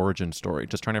cocaine origin story.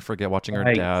 Just trying to forget watching her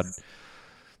dad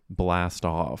blast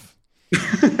off.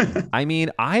 I mean,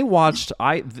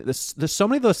 there's so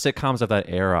many of those sitcoms of that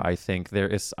era. I think there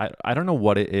is, I don't know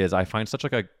what it is. I find such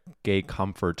like a gay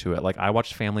comfort to it. Like I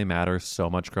watched Family Matters so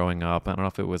much growing up. I don't know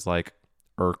if it was like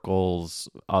Urkel's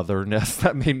otherness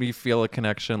that made me feel a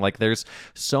connection. Like there's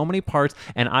so many parts,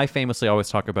 and I famously always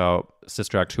talk about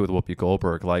Sister Act 2 with Whoopi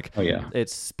Goldberg. Like it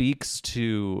speaks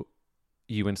to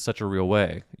you in such a real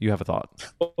way. You have a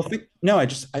thought? Well,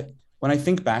 when I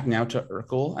think back now to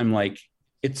Urkel, I'm like,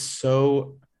 it's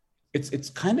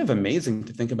kind of amazing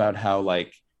to think about how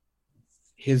like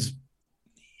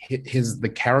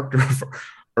the character of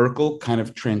Urkel kind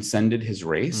of transcended his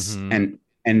race. And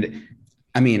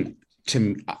I mean,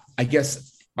 I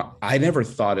guess I never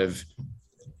thought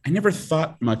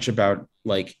much about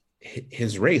like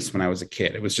his race when I was a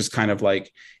kid. It was just kind of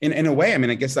like, in a way, I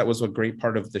mean, I guess that was a great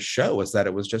part of the show, was that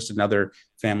it was just another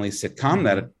family sitcom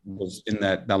that was in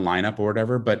the lineup or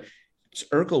whatever. But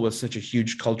Urkel was such a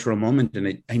huge cultural moment,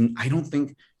 and I don't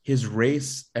think his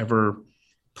race ever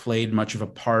played much of a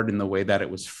part in the way that it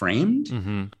was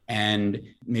framed. And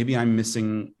maybe I'm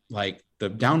missing like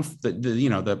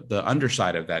the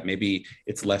underside of that. Maybe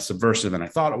it's less subversive than I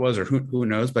thought it was, or who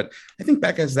knows. But I think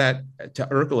back to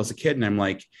Urkel as a kid, and I'm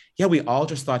like, yeah, we all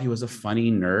just thought he was a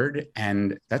funny nerd,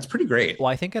 and that's pretty great. Well,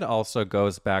 I think it also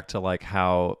goes back to like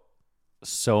how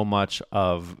so much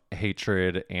of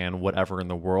hatred and whatever in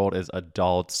the world is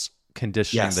adults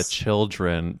conditioning the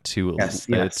children to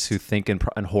think in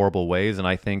horrible ways. And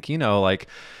I think, like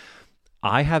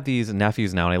I have these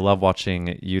nephews now, and I love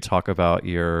watching you talk about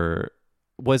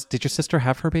did your sister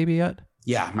have her baby yet?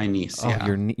 Yeah, my niece. Oh,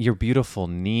 your beautiful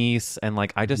niece. And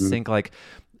like, I just think like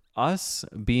us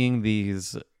being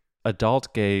these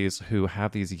adult gays who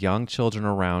have these young children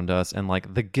around us, and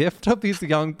like the gift of these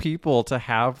young people to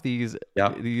have these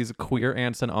queer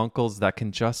aunts and uncles that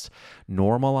can just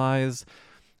normalize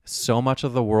so much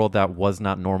of the world that was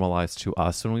not normalized to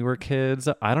us when we were kids.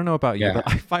 I don't know about you, but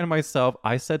I find myself,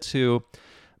 I said to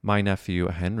my nephew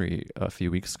Henry a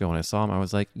few weeks ago when I saw him, I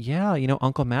was like, yeah,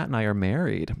 Uncle Matt and I are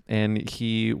married. And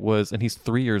he's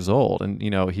 3 years old. And,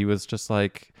 he was just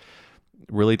like,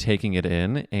 really taking it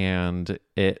in, and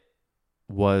it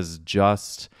was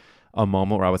just a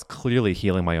moment where I was clearly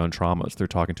healing my own traumas through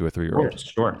talking to a 3-year-old.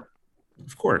 Sure.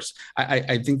 Of course.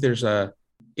 I think there's it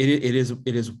is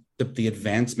the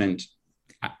advancement,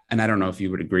 and I don't know if you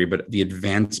would agree, but the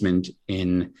advancement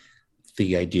in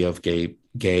the idea of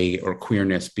gay or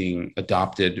queerness being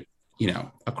adopted,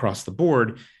 across the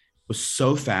board was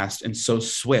so fast and so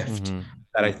swift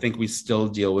that I think we still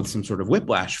deal with some sort of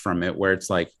whiplash from it, where it's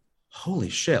like, holy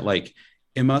shit, like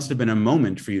it must have been a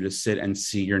moment for you to sit and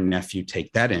see your nephew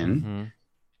take that in.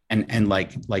 And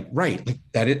like right, like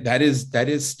that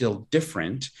is still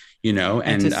different,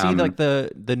 and to see like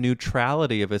the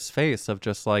neutrality of his face of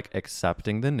just like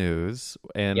accepting the news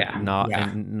and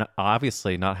and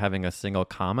obviously not having a single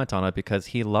comment on it, because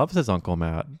he loves his Uncle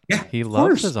Matt. Yeah, he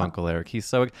loves his Uncle Eric. He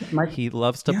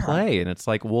loves to play, and it's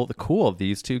like, well, cool.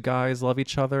 These two guys love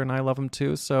each other, and I love them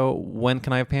too. So when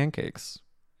can I have pancakes?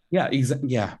 Yeah,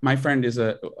 yeah. My friend is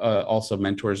also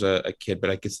mentors a kid, but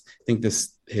I think the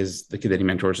kid that he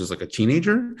mentors is like a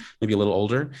teenager, maybe a little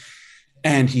older,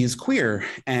 and he's queer.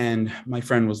 And my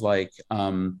friend was like,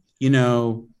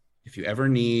 if you ever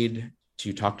need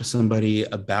to talk to somebody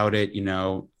about it,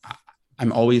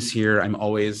 I'm always here. I'm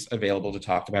always available to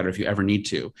talk about it if you ever need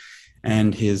to.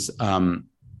 And the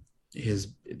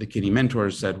kid he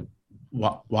mentors said,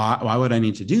 why would I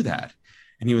need to do that?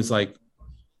 And he was like,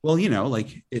 well,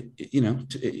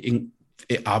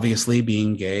 obviously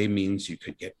being gay means you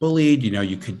could get bullied,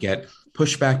 you could get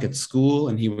pushback at school.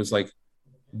 And he was like,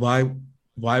 why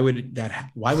would that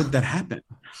happen?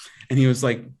 And he was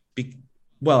like,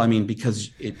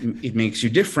 because it makes you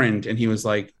different. And he was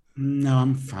like, no,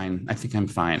 I'm fine. I think I'm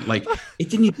fine. Like, it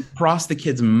didn't even cross the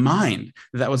kid's mind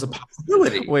that was a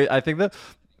possibility. Wait, I think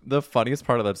the funniest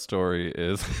part of that story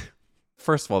is,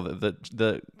 first of all,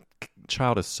 the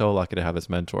child is so lucky to have this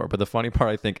mentor, but the funny part,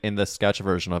 I think, in the sketch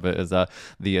version of it is that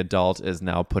the adult is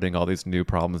now putting all these new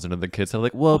problems into the kids. They're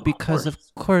like, well, because of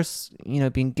course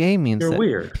being gay means you're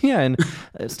weird. Yeah, and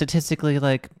statistically,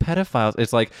 like, pedophiles.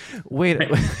 It's like, wait,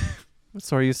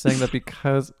 so are you saying that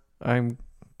because I'm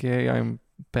gay I'm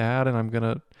bad and I'm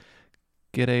gonna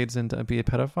get AIDS and be a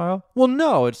pedophile? Well,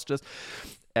 no, it's just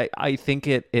I think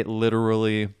it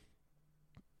literally,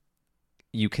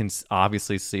 you can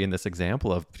obviously see in this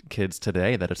example of kids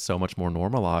today that it's so much more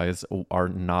normalized, are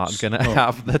not going to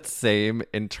have that same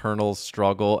internal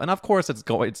struggle. And of course it's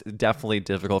definitely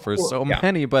difficult for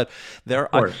many, but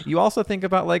you also think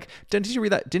about, like, didn't you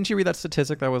read that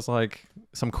statistic that was like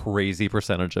some crazy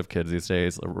percentage of kids these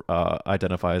days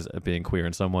identify as being queer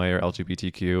in some way or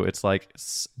LGBTQ? It's like,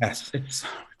 yes,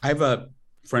 I have a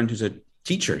friend who's a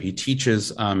teacher. He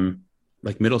teaches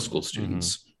like middle school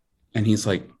students, and he's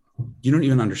like, you don't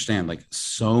even understand, like,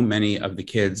 so many of the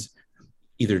kids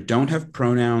either don't have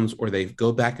pronouns or they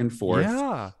go back and forth.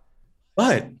 Yeah.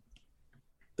 But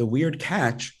the weird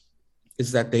catch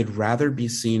is that they'd rather be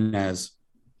seen as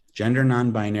gender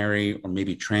non-binary or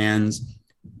maybe trans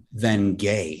than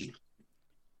gay,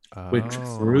 which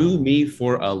threw me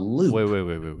for a loop.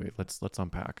 Wait. Let's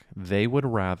unpack. They would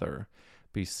rather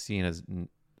be seen as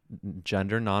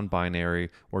gender non-binary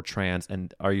or trans.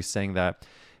 And are you saying that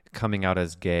coming out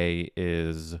as gay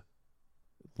is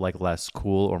like less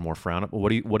cool or more frowned upon?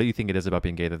 What do you think it is about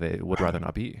being gay that they would rather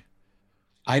not be?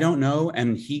 I don't know.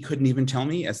 And he couldn't even tell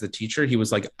me as the teacher. He was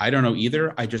like, I don't know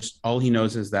either. All he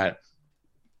knows is that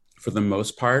for the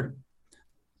most part,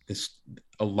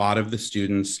 a lot of the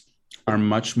students are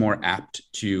much more apt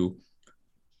to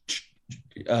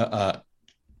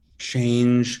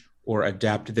change or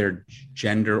adapt their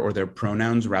gender or their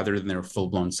pronouns rather than their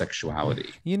full-blown sexuality.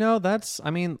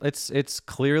 It's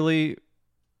clearly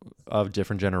of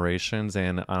different generations,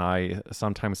 and I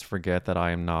sometimes forget that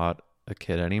I am not a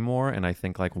kid anymore, and I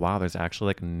think, like, wow, there's actually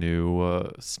like new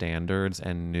standards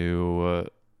and new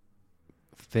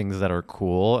things that are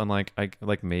cool, and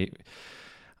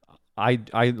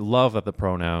I love that the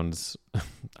pronouns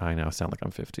I now sound like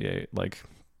I'm 58, like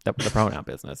the pronoun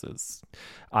business is,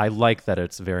 I like that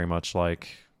it's very much like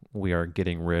we are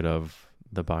getting rid of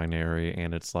the binary,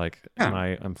 and it's like, and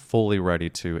I am fully ready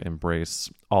to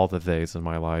embrace all the theys in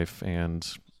my life. And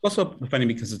also funny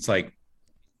because it's like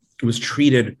it was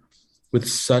treated with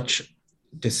such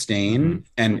disdain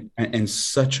and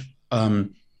such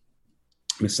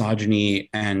misogyny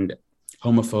and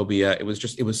homophobia. It was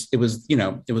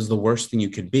the worst thing you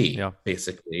could be,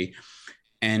 basically.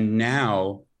 And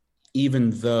now, even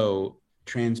though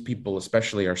trans people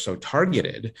especially are so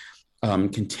targeted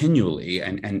continually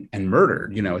and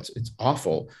murdered, it's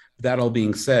awful. That all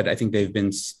being said, I think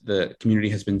the community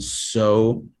has been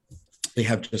they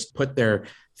have just put their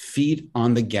feet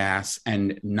on the gas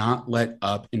and not let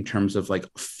up in terms of like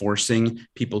forcing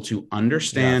people to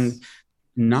understand,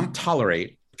 not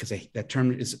tolerate, because that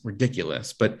term is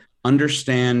ridiculous, but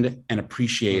understand and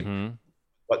appreciate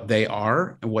what they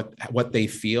are and what they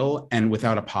feel, and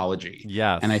without apology.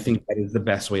 Yes. And I think that is the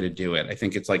best way to do it. I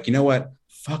think it's like, you know what?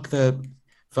 Fuck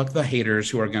the haters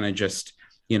who are going to just,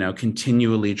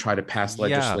 continually try to pass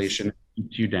legislation,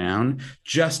 keep you down.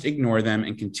 Just ignore them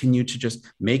and continue to just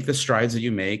make the strides that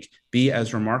you make, be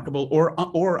as remarkable or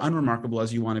unremarkable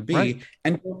as you want to be. Right.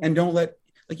 And don't let,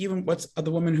 like, even what's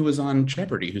the woman who was on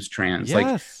Jeopardy who's trans, Yes.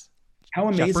 like, how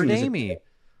amazing is Amy. it?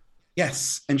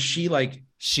 Yes. And she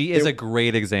is a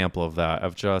great example of that,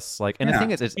 of just like, and the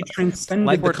thing is, it's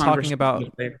like we're talking about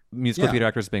musical theater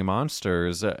actors being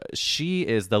monsters. She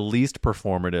is the least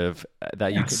performative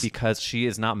that you could, because she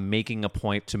is not making a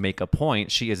point to make a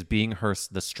point. She is being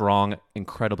the strong,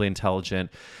 incredibly intelligent,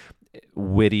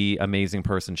 witty, amazing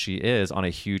person she is on a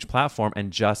huge platform,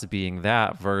 and just being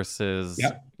that versus,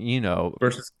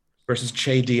 versus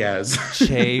Che Diaz.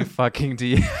 Che fucking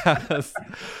Diaz.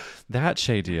 That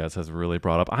Che Diaz has really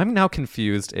brought up. I'm now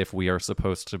confused if we are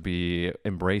supposed to be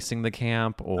embracing the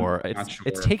camp, or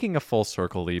it's taking a full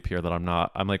circle leap here that I'm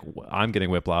not. I'm getting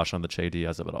whiplash on the Che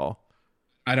Diaz of it all.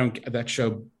 That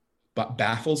show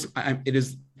baffles.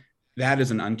 That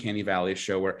is an Uncanny Valley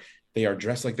show where they are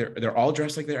dressed like they're all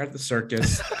dressed like they're at the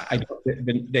circus.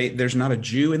 There's not a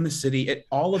Jew in the city.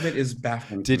 All of it is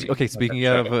baffling. Speaking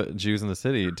of Jews in the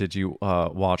city, did you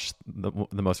watch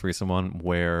the most recent one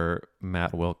where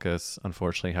Matt Wilkus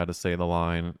unfortunately had to say the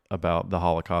line about the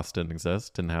Holocaust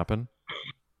didn't happen?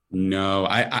 No,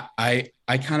 I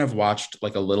kind of watched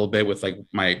like a little bit with like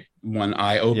my one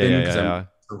eye open because I'm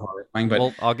horrifying.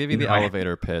 But I'll give you the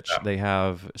elevator pitch. They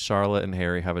have Charlotte and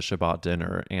Harry have a Shabbat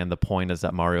dinner, and the point is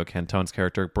that Mario Cantone's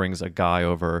character brings a guy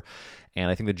over,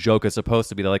 and I think the joke is supposed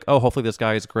to be they're like, oh, hopefully this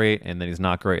guy is great, and then he's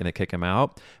not great, and they kick him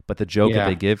out. But the joke that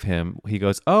they give him, he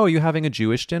goes, oh, are you having a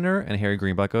Jewish dinner? And Harry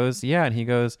Greenblatt goes, yeah, and he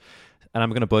goes, and I'm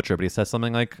going to butcher it, but he says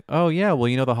something like, oh, yeah,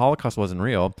 well, the Holocaust wasn't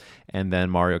real. And then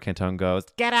Mario Cantone goes,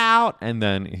 get out! And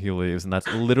then he leaves, and that's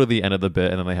literally the end of the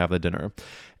bit, and then they have the dinner.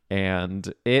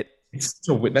 And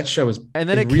that show is, and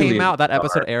then it really came out. That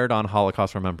episode aired on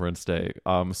Holocaust Remembrance Day.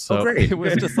 So it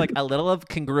was just like a little of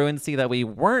congruency that we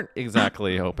weren't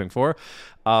exactly hoping for.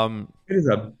 It is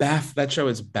that show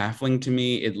is baffling to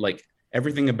me. It like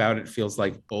everything about it feels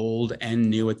like old and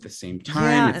new at the same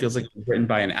time. Yeah. It feels like it's written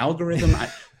by an algorithm.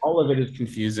 All of it is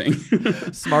confusing.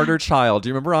 Smarter Child. Do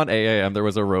you remember on AAM there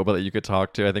was a robot that you could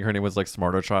talk to? I think her name was like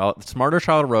Smarter Child. Smarter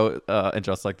Child wrote and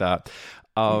just like that.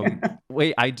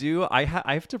 Wait, I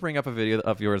have to bring up a video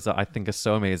of yours that I think is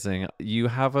so amazing. You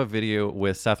have a video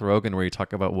with Seth Rogen where you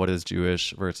talk about what is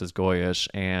Jewish versus Goyish,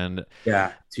 and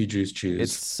two Jews choose.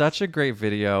 It's such a great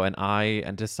video, and I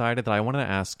decided that I wanted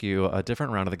to ask you a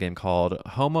different round of the game called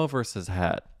Homo versus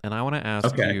Het. And I want to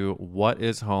ask you, what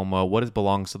is homo, what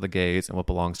belongs to the gays, and what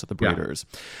belongs to the breeders?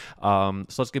 So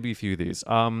let's give you a few of these.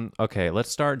 Okay, let's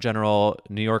start general.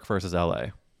 New York versus LA.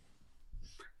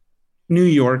 New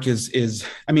York is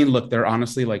I mean, look, they're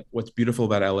honestly like, what's beautiful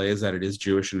about LA is that it is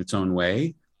Jewish in its own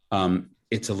way.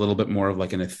 It's a little bit more of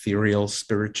like an ethereal,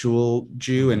 spiritual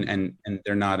Jew, and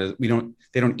they're not as they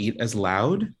don't eat as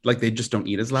loud, like they just don't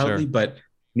eat as loudly. Sure. But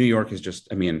New York is just,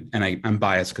 I mean, and I'm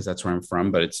biased because that's where I'm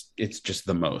from, but it's just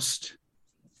the most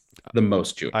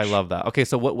Jewish. I love that. Okay,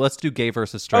 so let's do gay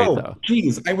versus straight though.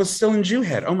 Geez, I was still in Jew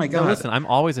head. Oh my god. No, listen, I'm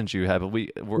always in Jew head, but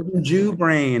we're in Jew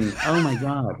brain. Oh my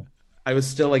god. I was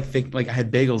still like I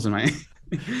had bagels in my.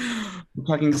 I'm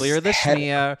talking clear the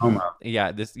schmear.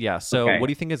 So what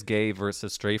do you think is gay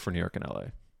versus straight for New York and LA?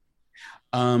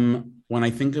 When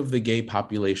I think of the gay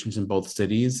populations in both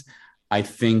cities, I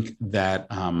think that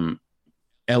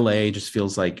LA just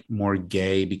feels like more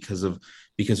gay because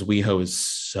WeHo is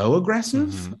so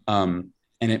aggressive, and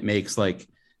it makes like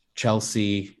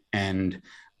Chelsea and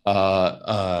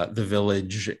the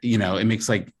Village, it makes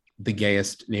like the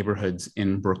gayest neighborhoods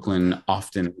in Brooklyn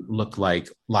often look like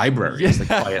libraries. Yes.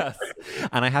 Like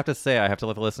and I have to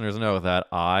let the listeners know that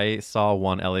I saw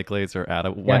one LA Glazer at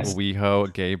a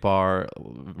WeHo gay bar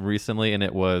recently, and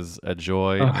it was a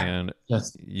joy. And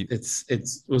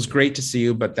it was great to see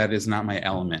you, but that is not my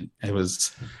element. It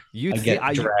was you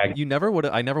never would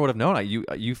have known.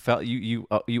 You felt you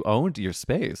owned your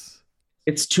space.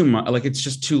 It's too much. Like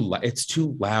it's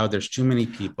too loud. There's too many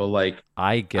people. Like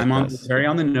I'm very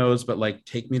on the nose, but like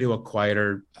take me to a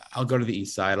quieter. I'll go to the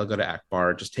East Side. I'll go to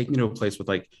Akbar. Just take me to a place with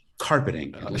like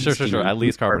carpeting. Sure. At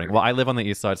least carpeting. Well, I live on the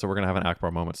East Side, so we're gonna have an Akbar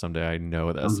moment someday. I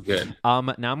know this. Sounds good. Now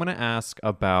I'm gonna ask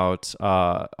about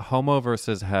homo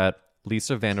versus het,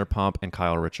 Lisa Vanderpump and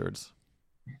Kyle Richards.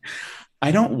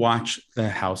 I don't watch The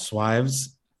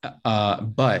Housewives,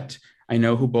 but I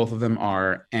know who both of them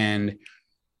are. And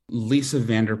Lisa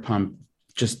Vanderpump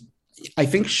just, I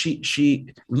think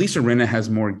Lisa Rinna has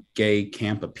more gay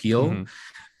camp appeal. Mm-hmm.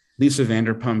 Lisa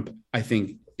Vanderpump, I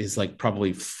think, is like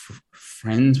probably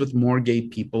friends with more gay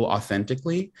people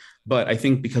authentically. But I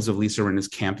think because of Lisa Rinna's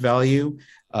camp value,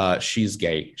 she's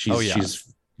gay.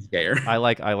 She's gayer. I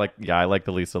like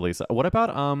the Lisa. What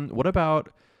about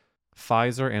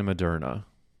Pfizer and Moderna?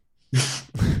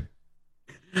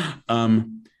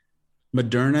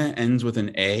 Moderna ends with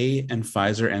an A and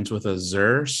Pfizer ends with a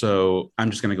Zer. So I'm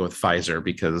just going to go with Pfizer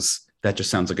because that just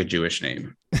sounds like a Jewish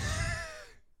name.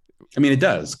 I mean, it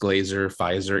does. Glazer,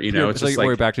 Pfizer, it's just like...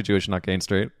 We're back to Jewish, not gay and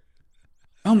straight.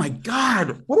 Oh my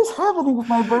God. What is happening with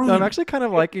my brain? No, I'm actually kind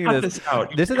of liking this.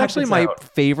 This is actually my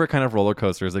favorite kind of roller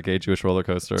coaster, is a gay Jewish roller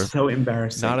coaster. So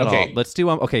embarrassing. Not at all. Let's do,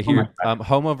 here.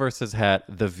 Homo versus het,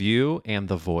 The View and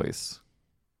The Voice.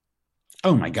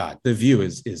 Oh my God. The View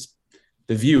is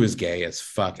gay as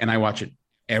fuck. And I watch it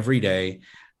every day.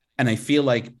 And I feel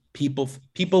like people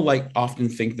like often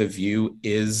think The View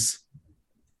is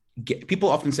gay. People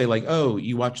often say like, oh,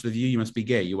 you watch The View, you must be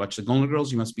gay. You watch the Golden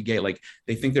Girls, you must be gay. Like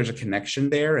they think there's a connection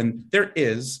there. And there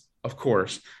is, of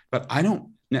course, but I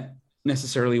don't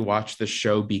necessarily watch the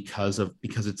show because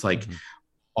it's like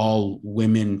all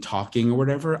women talking or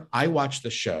whatever. I watch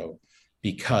the show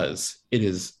because it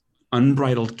is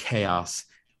unbridled chaos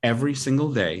every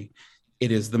single day.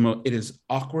 It is it is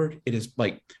awkward. It is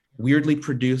like weirdly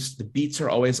produced. The beats are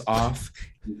always off.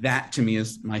 That to me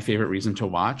is my favorite reason to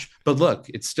watch. But look,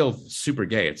 it's still super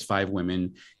gay. It's 5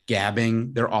 women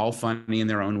gabbing. They're all funny in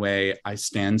their own way. I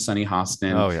stand Sunny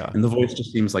Hostin. Oh yeah. And The Voice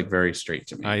just seems like very straight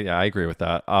to me. I agree with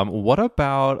that. What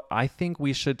about, I think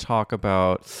we should talk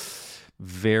about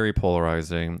very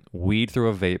polarizing, weed through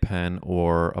a vape pen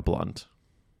or a blunt.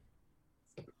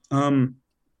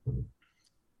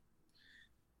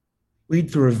 Weed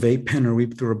through a vape pen or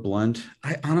weed through a blunt.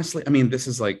 I honestly, this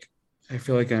is like, I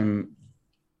feel like I'm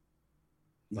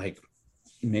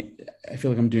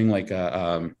doing like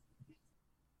a,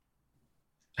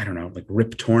 I don't know, like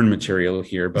Rip Torn material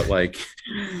here, but like,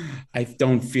 I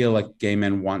don't feel like gay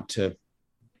men want to,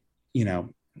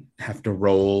 have to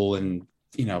roll and,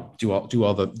 do all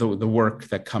the work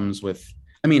that comes with,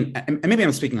 maybe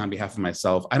I'm speaking on behalf of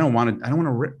myself. I don't want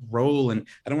to roll and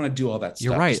I don't want to do all that stuff.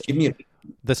 You're right. Just give me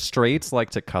The straights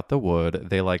like to cut the wood.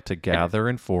 They like to gather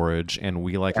and forage, and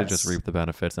we like to just reap the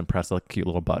benefits and press a cute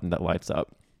little button that lights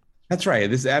up. That's right.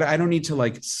 I don't need to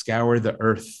like scour the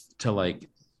earth to like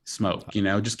smoke.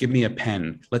 Just give me a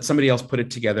pen. Let somebody else put it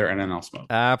together, and then I'll smoke.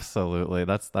 Absolutely,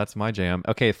 that's my jam.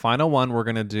 Okay, final one. We're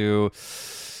gonna do,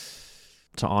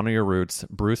 to honor your roots,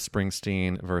 Bruce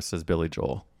Springsteen versus Billy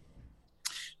Joel.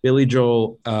 Billy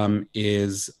Joel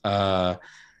is not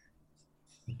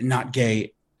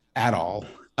gay at all.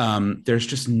 There's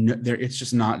just it's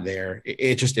just not there.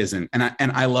 It just isn't. And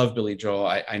I love Billy Joel.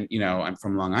 I'm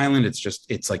from Long Island.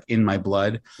 It's like in my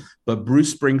blood. But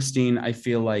Bruce Springsteen, I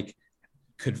feel like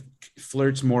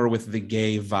flirts more with the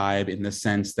gay vibe in the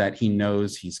sense that he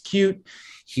knows he's cute.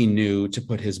 He knew to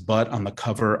put his butt on the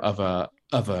cover of a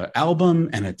album,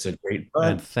 and it's a great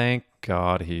butt. And thank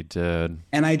God he did.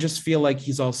 And I just feel like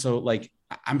he's also like,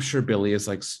 I'm sure Billy is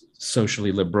like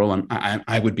socially liberal.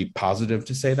 I would be positive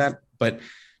to say that, but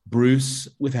Bruce,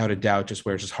 without a doubt, just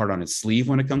wears his heart on his sleeve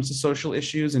when it comes to social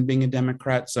issues and being a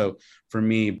Democrat. So for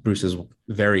me, Bruce is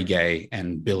very gay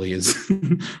and Billy is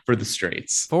for the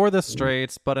straights. For the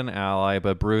straights, but an ally.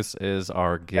 But Bruce is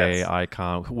our gay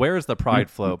icon. Where's the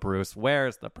pride float, Bruce?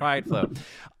 Where's the pride float?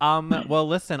 Well,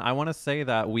 listen, I want to say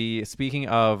that speaking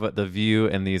of The View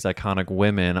and these iconic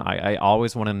women, I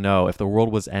always want to know, if the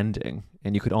world was ending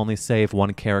and you could only save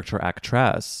one character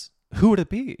actress, who would it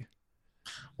be?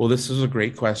 Well, this is a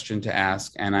great question to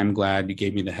ask, and I'm glad you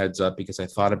gave me the heads up because I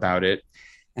thought about it,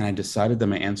 and I decided that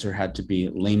my answer had to be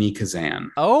Lainie Kazan.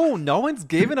 Oh, no one's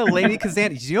given a Lainie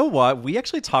Kazan. You know what? We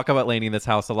actually talk about Lainie in this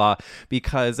house a lot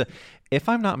because, if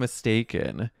I'm not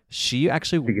mistaken, she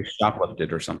actually... You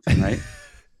shoplifted or something, right?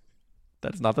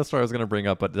 That's not the story I was going to bring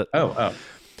up, but... Oh.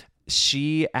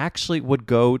 She actually would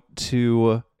go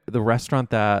to the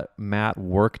restaurant that Matt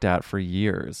worked at for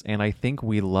years, and I think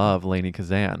we love Lainie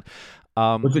Kazan.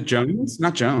 Was it Jones?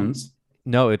 Not Jones.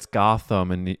 No, it's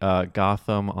Gotham, and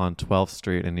Gotham on 12th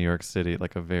Street in New York City.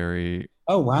 Like a very...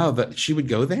 Oh, wow. She would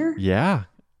go there? Yeah.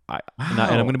 Wow. And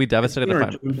I'm going to be devastated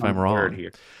if I'm wrong.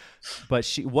 Here. But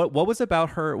what was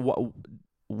about her?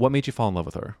 What made you fall in love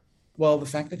with her? Well, the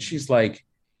fact that she's like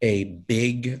a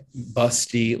big,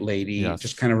 busty lady, yes.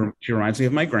 Just kind of, she reminds me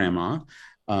of my grandma,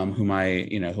 who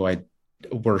I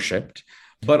worshipped.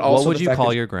 But also, what would the you fact call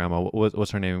that your grandma?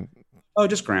 What's her name? oh,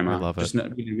 just grandma. I love it. Just no,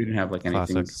 we didn't have like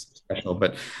anything Classic. special,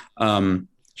 but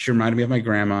she reminded me of my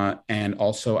grandma, and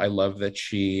also I love that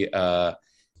she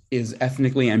is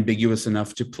ethnically ambiguous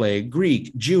enough to play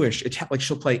Greek, Jewish, like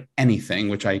she'll play anything,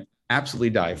 which I absolutely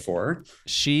die for.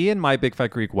 She in My Big Fat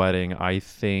Greek Wedding, I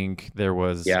think there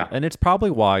was, Yeah. and it's probably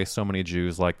why so many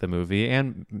Jews like the movie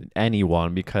and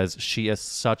anyone, because she is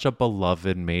such a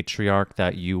beloved matriarch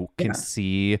that you can Yeah.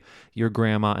 see your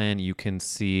grandma in. You can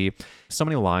see so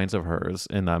many lines of hers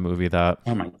in that movie that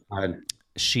Oh my God.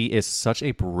 she is such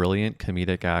a brilliant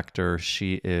comedic actor.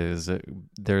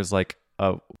 There's like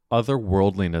a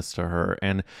otherworldliness to her.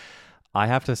 And I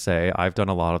have to say, I've done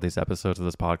a lot of these episodes of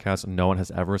this podcast. No one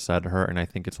has ever said to her, and I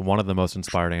think it's one of the most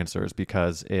inspired answers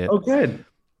because Oh, good.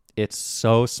 it's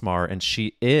so smart, and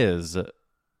she is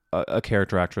a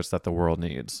character actress that the world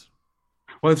needs.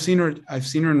 Well, I've seen her. I've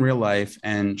seen her in real life,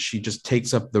 and she just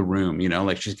takes up the room. You know,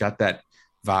 like she's got that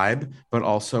vibe. But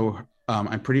also,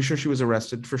 I'm pretty sure she was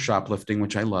arrested for shoplifting,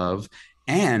 which I love.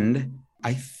 And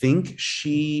I think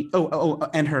she.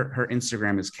 And her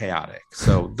Instagram is chaotic.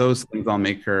 So those things all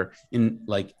make her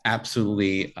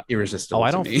absolutely irresistible. Oh, I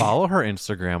to don't me. follow her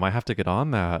Instagram. I have to get on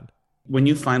that. When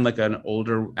you find like an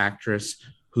older actress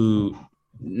who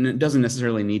doesn't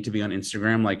necessarily need to be on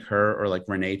Instagram, like her or like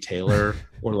Renee Taylor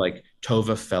or like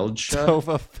Tova Feldsha.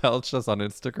 Tova Feldsha's on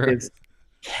Instagram. It's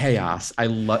chaos.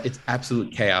 It's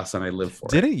absolute chaos, and I live for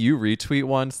it. Didn't you retweet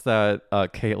once that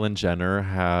Caitlyn Jenner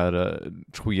had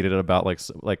tweeted about like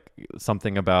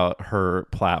something about her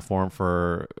platform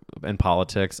in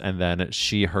politics, and then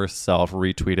she herself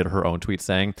retweeted her own tweet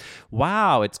saying,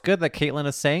 "Wow, it's good that Caitlyn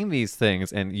is saying these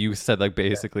things." And you said like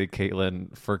basically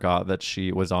Caitlyn forgot that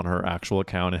she was on her actual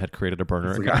account and had created a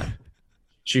burner account.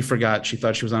 She forgot. She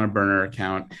thought she was on a burner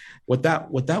account. What that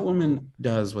woman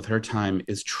does with her time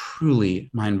is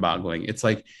truly mind-boggling. It's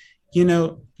like, you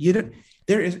don't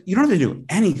have to do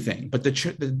anything, but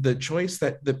the choice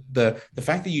that the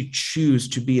fact that you choose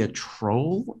to be a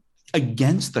troll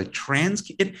against the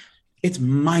trans it's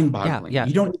mind-boggling. Yeah.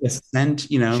 You don't need a cent,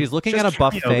 She's looking at a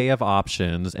buffet of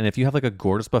options, and if you have like a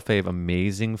gorgeous buffet of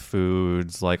amazing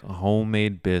foods, like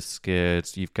homemade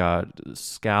biscuits, you've got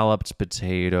scalloped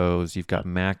potatoes, you've got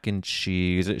mac and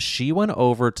cheese. She went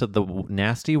over to the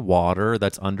nasty water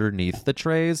that's underneath the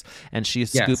trays, and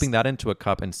she's scooping that into a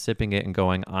cup and sipping it and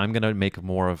going, "I'm gonna make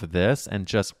more of this," and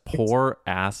just pour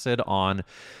acid on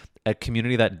a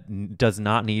community that does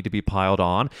not need to be piled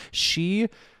on.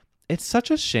 It's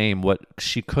such a shame what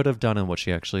she could have done and what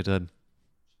she actually did.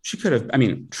 She could have. I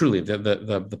mean, truly,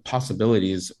 the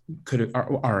possibilities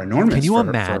are enormous. Can you for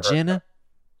imagine? her.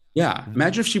 Yeah,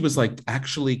 imagine if she was like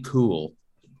actually cool.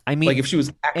 I mean, like if she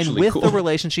was actually and with cool. the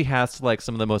relation she has to like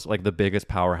some of the most like the biggest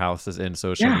powerhouses in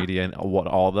social media and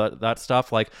all that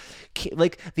stuff, like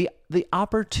the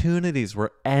opportunities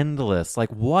were endless. Like,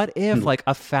 what if like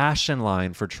a fashion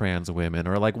line for trans women,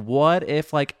 or like what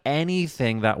if like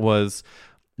anything that was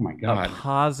oh my God. a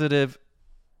positive,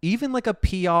 even like a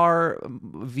PR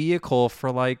vehicle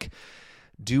for like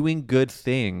doing good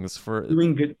things, for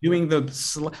doing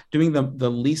the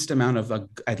least amount of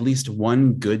at least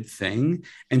one good thing,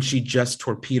 and she just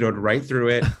torpedoed right through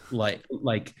it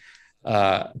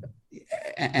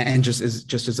and just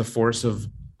as a force of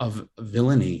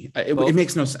villainy. It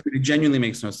makes no sense. It genuinely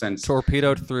makes no sense.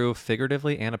 Torpedoed through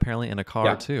figuratively and apparently in a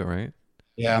car too, right?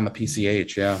 Yeah, on the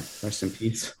PCH. Yeah, rest in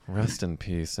peace. Rest in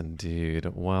peace, indeed.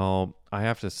 Well, I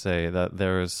have to say that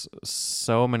there's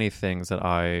so many things that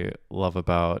I love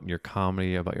about your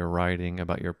comedy, about your writing,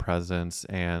 about your presence,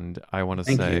 and I want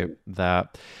to say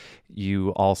that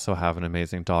you also have an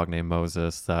amazing dog named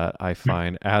Moses that I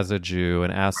find, as a Jew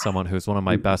and as someone who's one of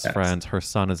my best friends, her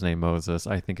son is named Moses.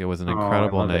 I think it was an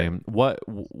incredible name.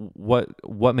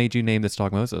 What made you name this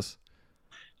dog Moses?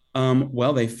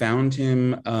 Well, they found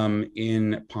him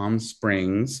in Palm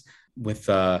Springs with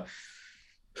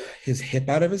his hip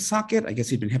out of his socket. I guess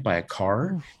he'd been hit by a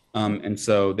car. And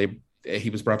so he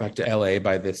was brought back to LA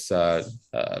by this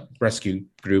rescue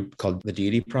group called the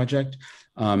Deity Project.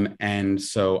 And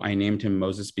so I named him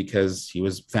Moses because he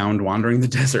was found wandering the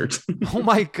desert. Oh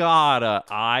my God.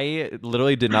 I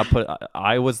literally did not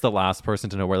I was the last person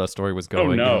to know where that story was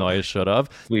going, even though I should have.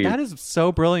 Please. That is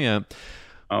so brilliant.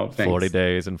 Oh, thanks. 40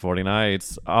 days and 40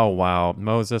 nights. Oh, wow.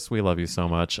 Moses, we love you so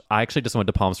much. I actually just went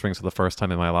to Palm Springs for the first time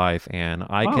in my life, and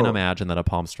I can imagine that a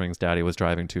Palm Springs daddy was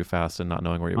driving too fast and not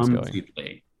knowing where he was going.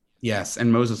 Yes,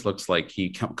 and Moses looks like he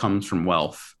comes from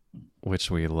wealth.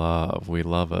 Which we love. We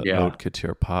love a haute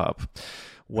couture pup.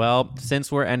 Well,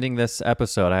 since we're ending this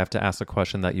episode, I have to ask a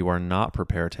question that you are not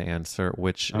prepared to answer,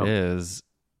 which is,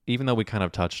 even though we kind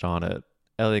of touched on it,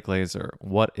 Elliot Glazer,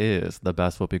 what is the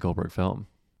best Whoopi Goldberg film?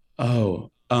 Oh,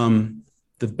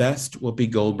 the best Whoopi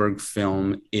Goldberg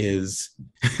film is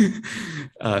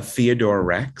Theodore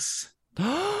Rex.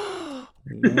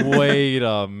 Wait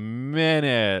a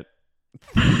minute.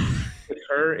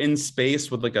 Her in space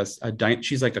with like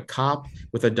she's like a cop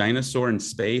with a dinosaur in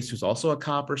space who's also a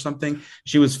cop or something.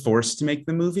 She was forced to make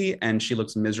the movie and she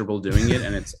looks miserable doing it,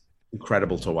 and it's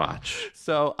incredible to watch.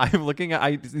 So I'm looking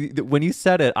at when you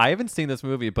said it, I haven't seen this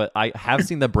movie, but I have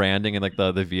seen the branding and like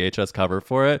the VHS cover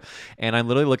for it, and I'm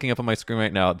literally looking up on my screen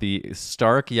right now. The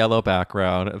stark yellow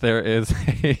background. There is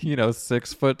a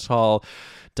 6 foot tall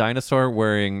dinosaur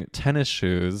wearing tennis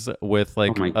shoes with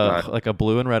like a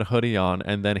blue and red hoodie on,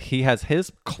 and then he has his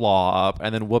claw up,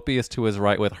 and then Whoopi is to his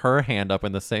right with her hand up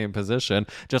in the same position,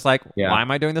 just like, why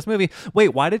am I doing this movie?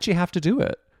 Wait, why did she have to do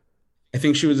it? I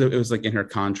think it was like in her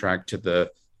contract to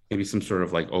maybe some sort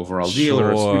of like overall deal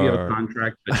or a studio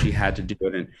contract, but she had to do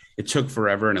it, and it took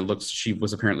forever, and she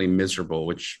was apparently miserable,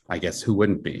 which I guess who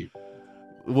wouldn't be.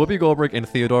 Whoopi Goldberg in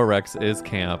Theodore Rex is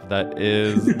camp. That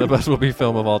is the best Whoopi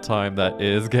film of all time. That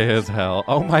is gay as hell.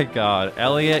 Oh my God.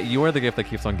 Elliot, you are the gift that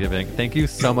keeps on giving. Thank you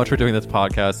so much for doing this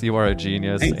podcast. You are a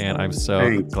genius, and I'm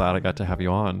so glad I got to have you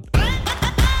on.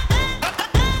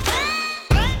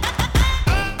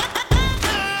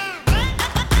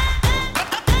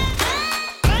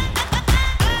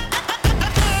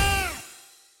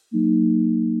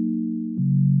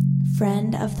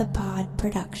 Friend of the Pod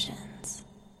Productions.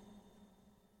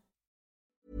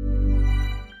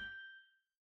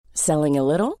 Selling a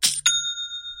little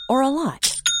or a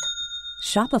lot?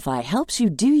 Shopify helps you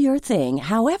do your thing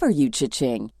however you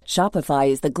cha-ching. Shopify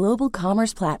is the global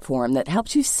commerce platform that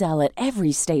helps you sell at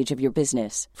every stage of your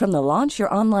business. From the launch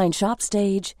your online shop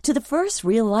stage to the first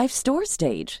real life store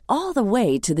stage, all the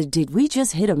way to the did we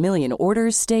just hit a million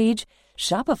orders stage.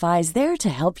 Shopify is there to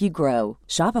help you grow.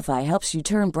 Shopify helps you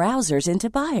turn browsers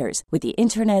into buyers with the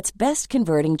internet's best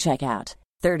converting checkout.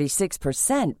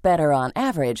 36% better on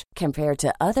average compared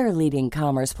to other leading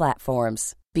commerce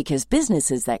platforms. Because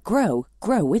businesses that grow,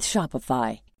 grow with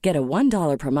Shopify. Get a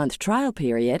 $1 per month trial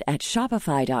period at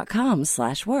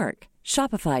shopify.com/work.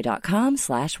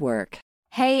 Shopify.com/work.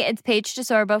 Hey, it's Paige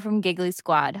DeSorbo from Giggly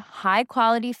Squad. High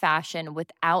quality fashion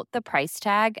without the price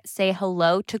tag. Say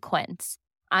hello to Quince.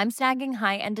 I'm snagging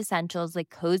high-end essentials like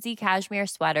cozy cashmere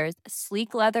sweaters,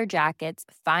 sleek leather jackets,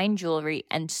 fine jewelry,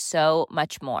 and so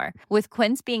much more. With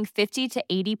Quince being 50 to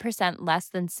 80% less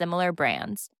than similar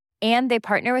brands. And they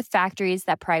partner with factories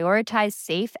that prioritize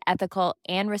safe, ethical,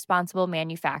 and responsible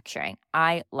manufacturing.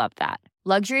 I love that.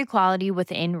 Luxury quality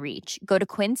within reach. Go to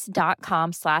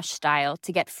quince.com/style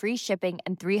to get free shipping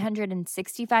and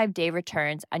 365-day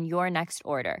returns on your next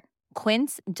order.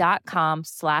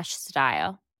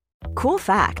 Quince.com/style. Cool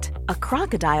fact, a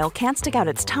crocodile can't stick out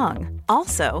its tongue.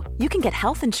 Also, you can get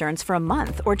health insurance for a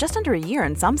month or just under a year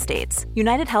in some states.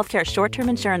 United Healthcare short-term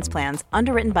insurance plans,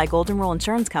 underwritten by Golden Rule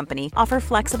Insurance Company, offer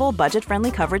flexible, budget-friendly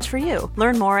coverage for you.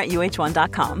 Learn more at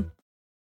uh1.com.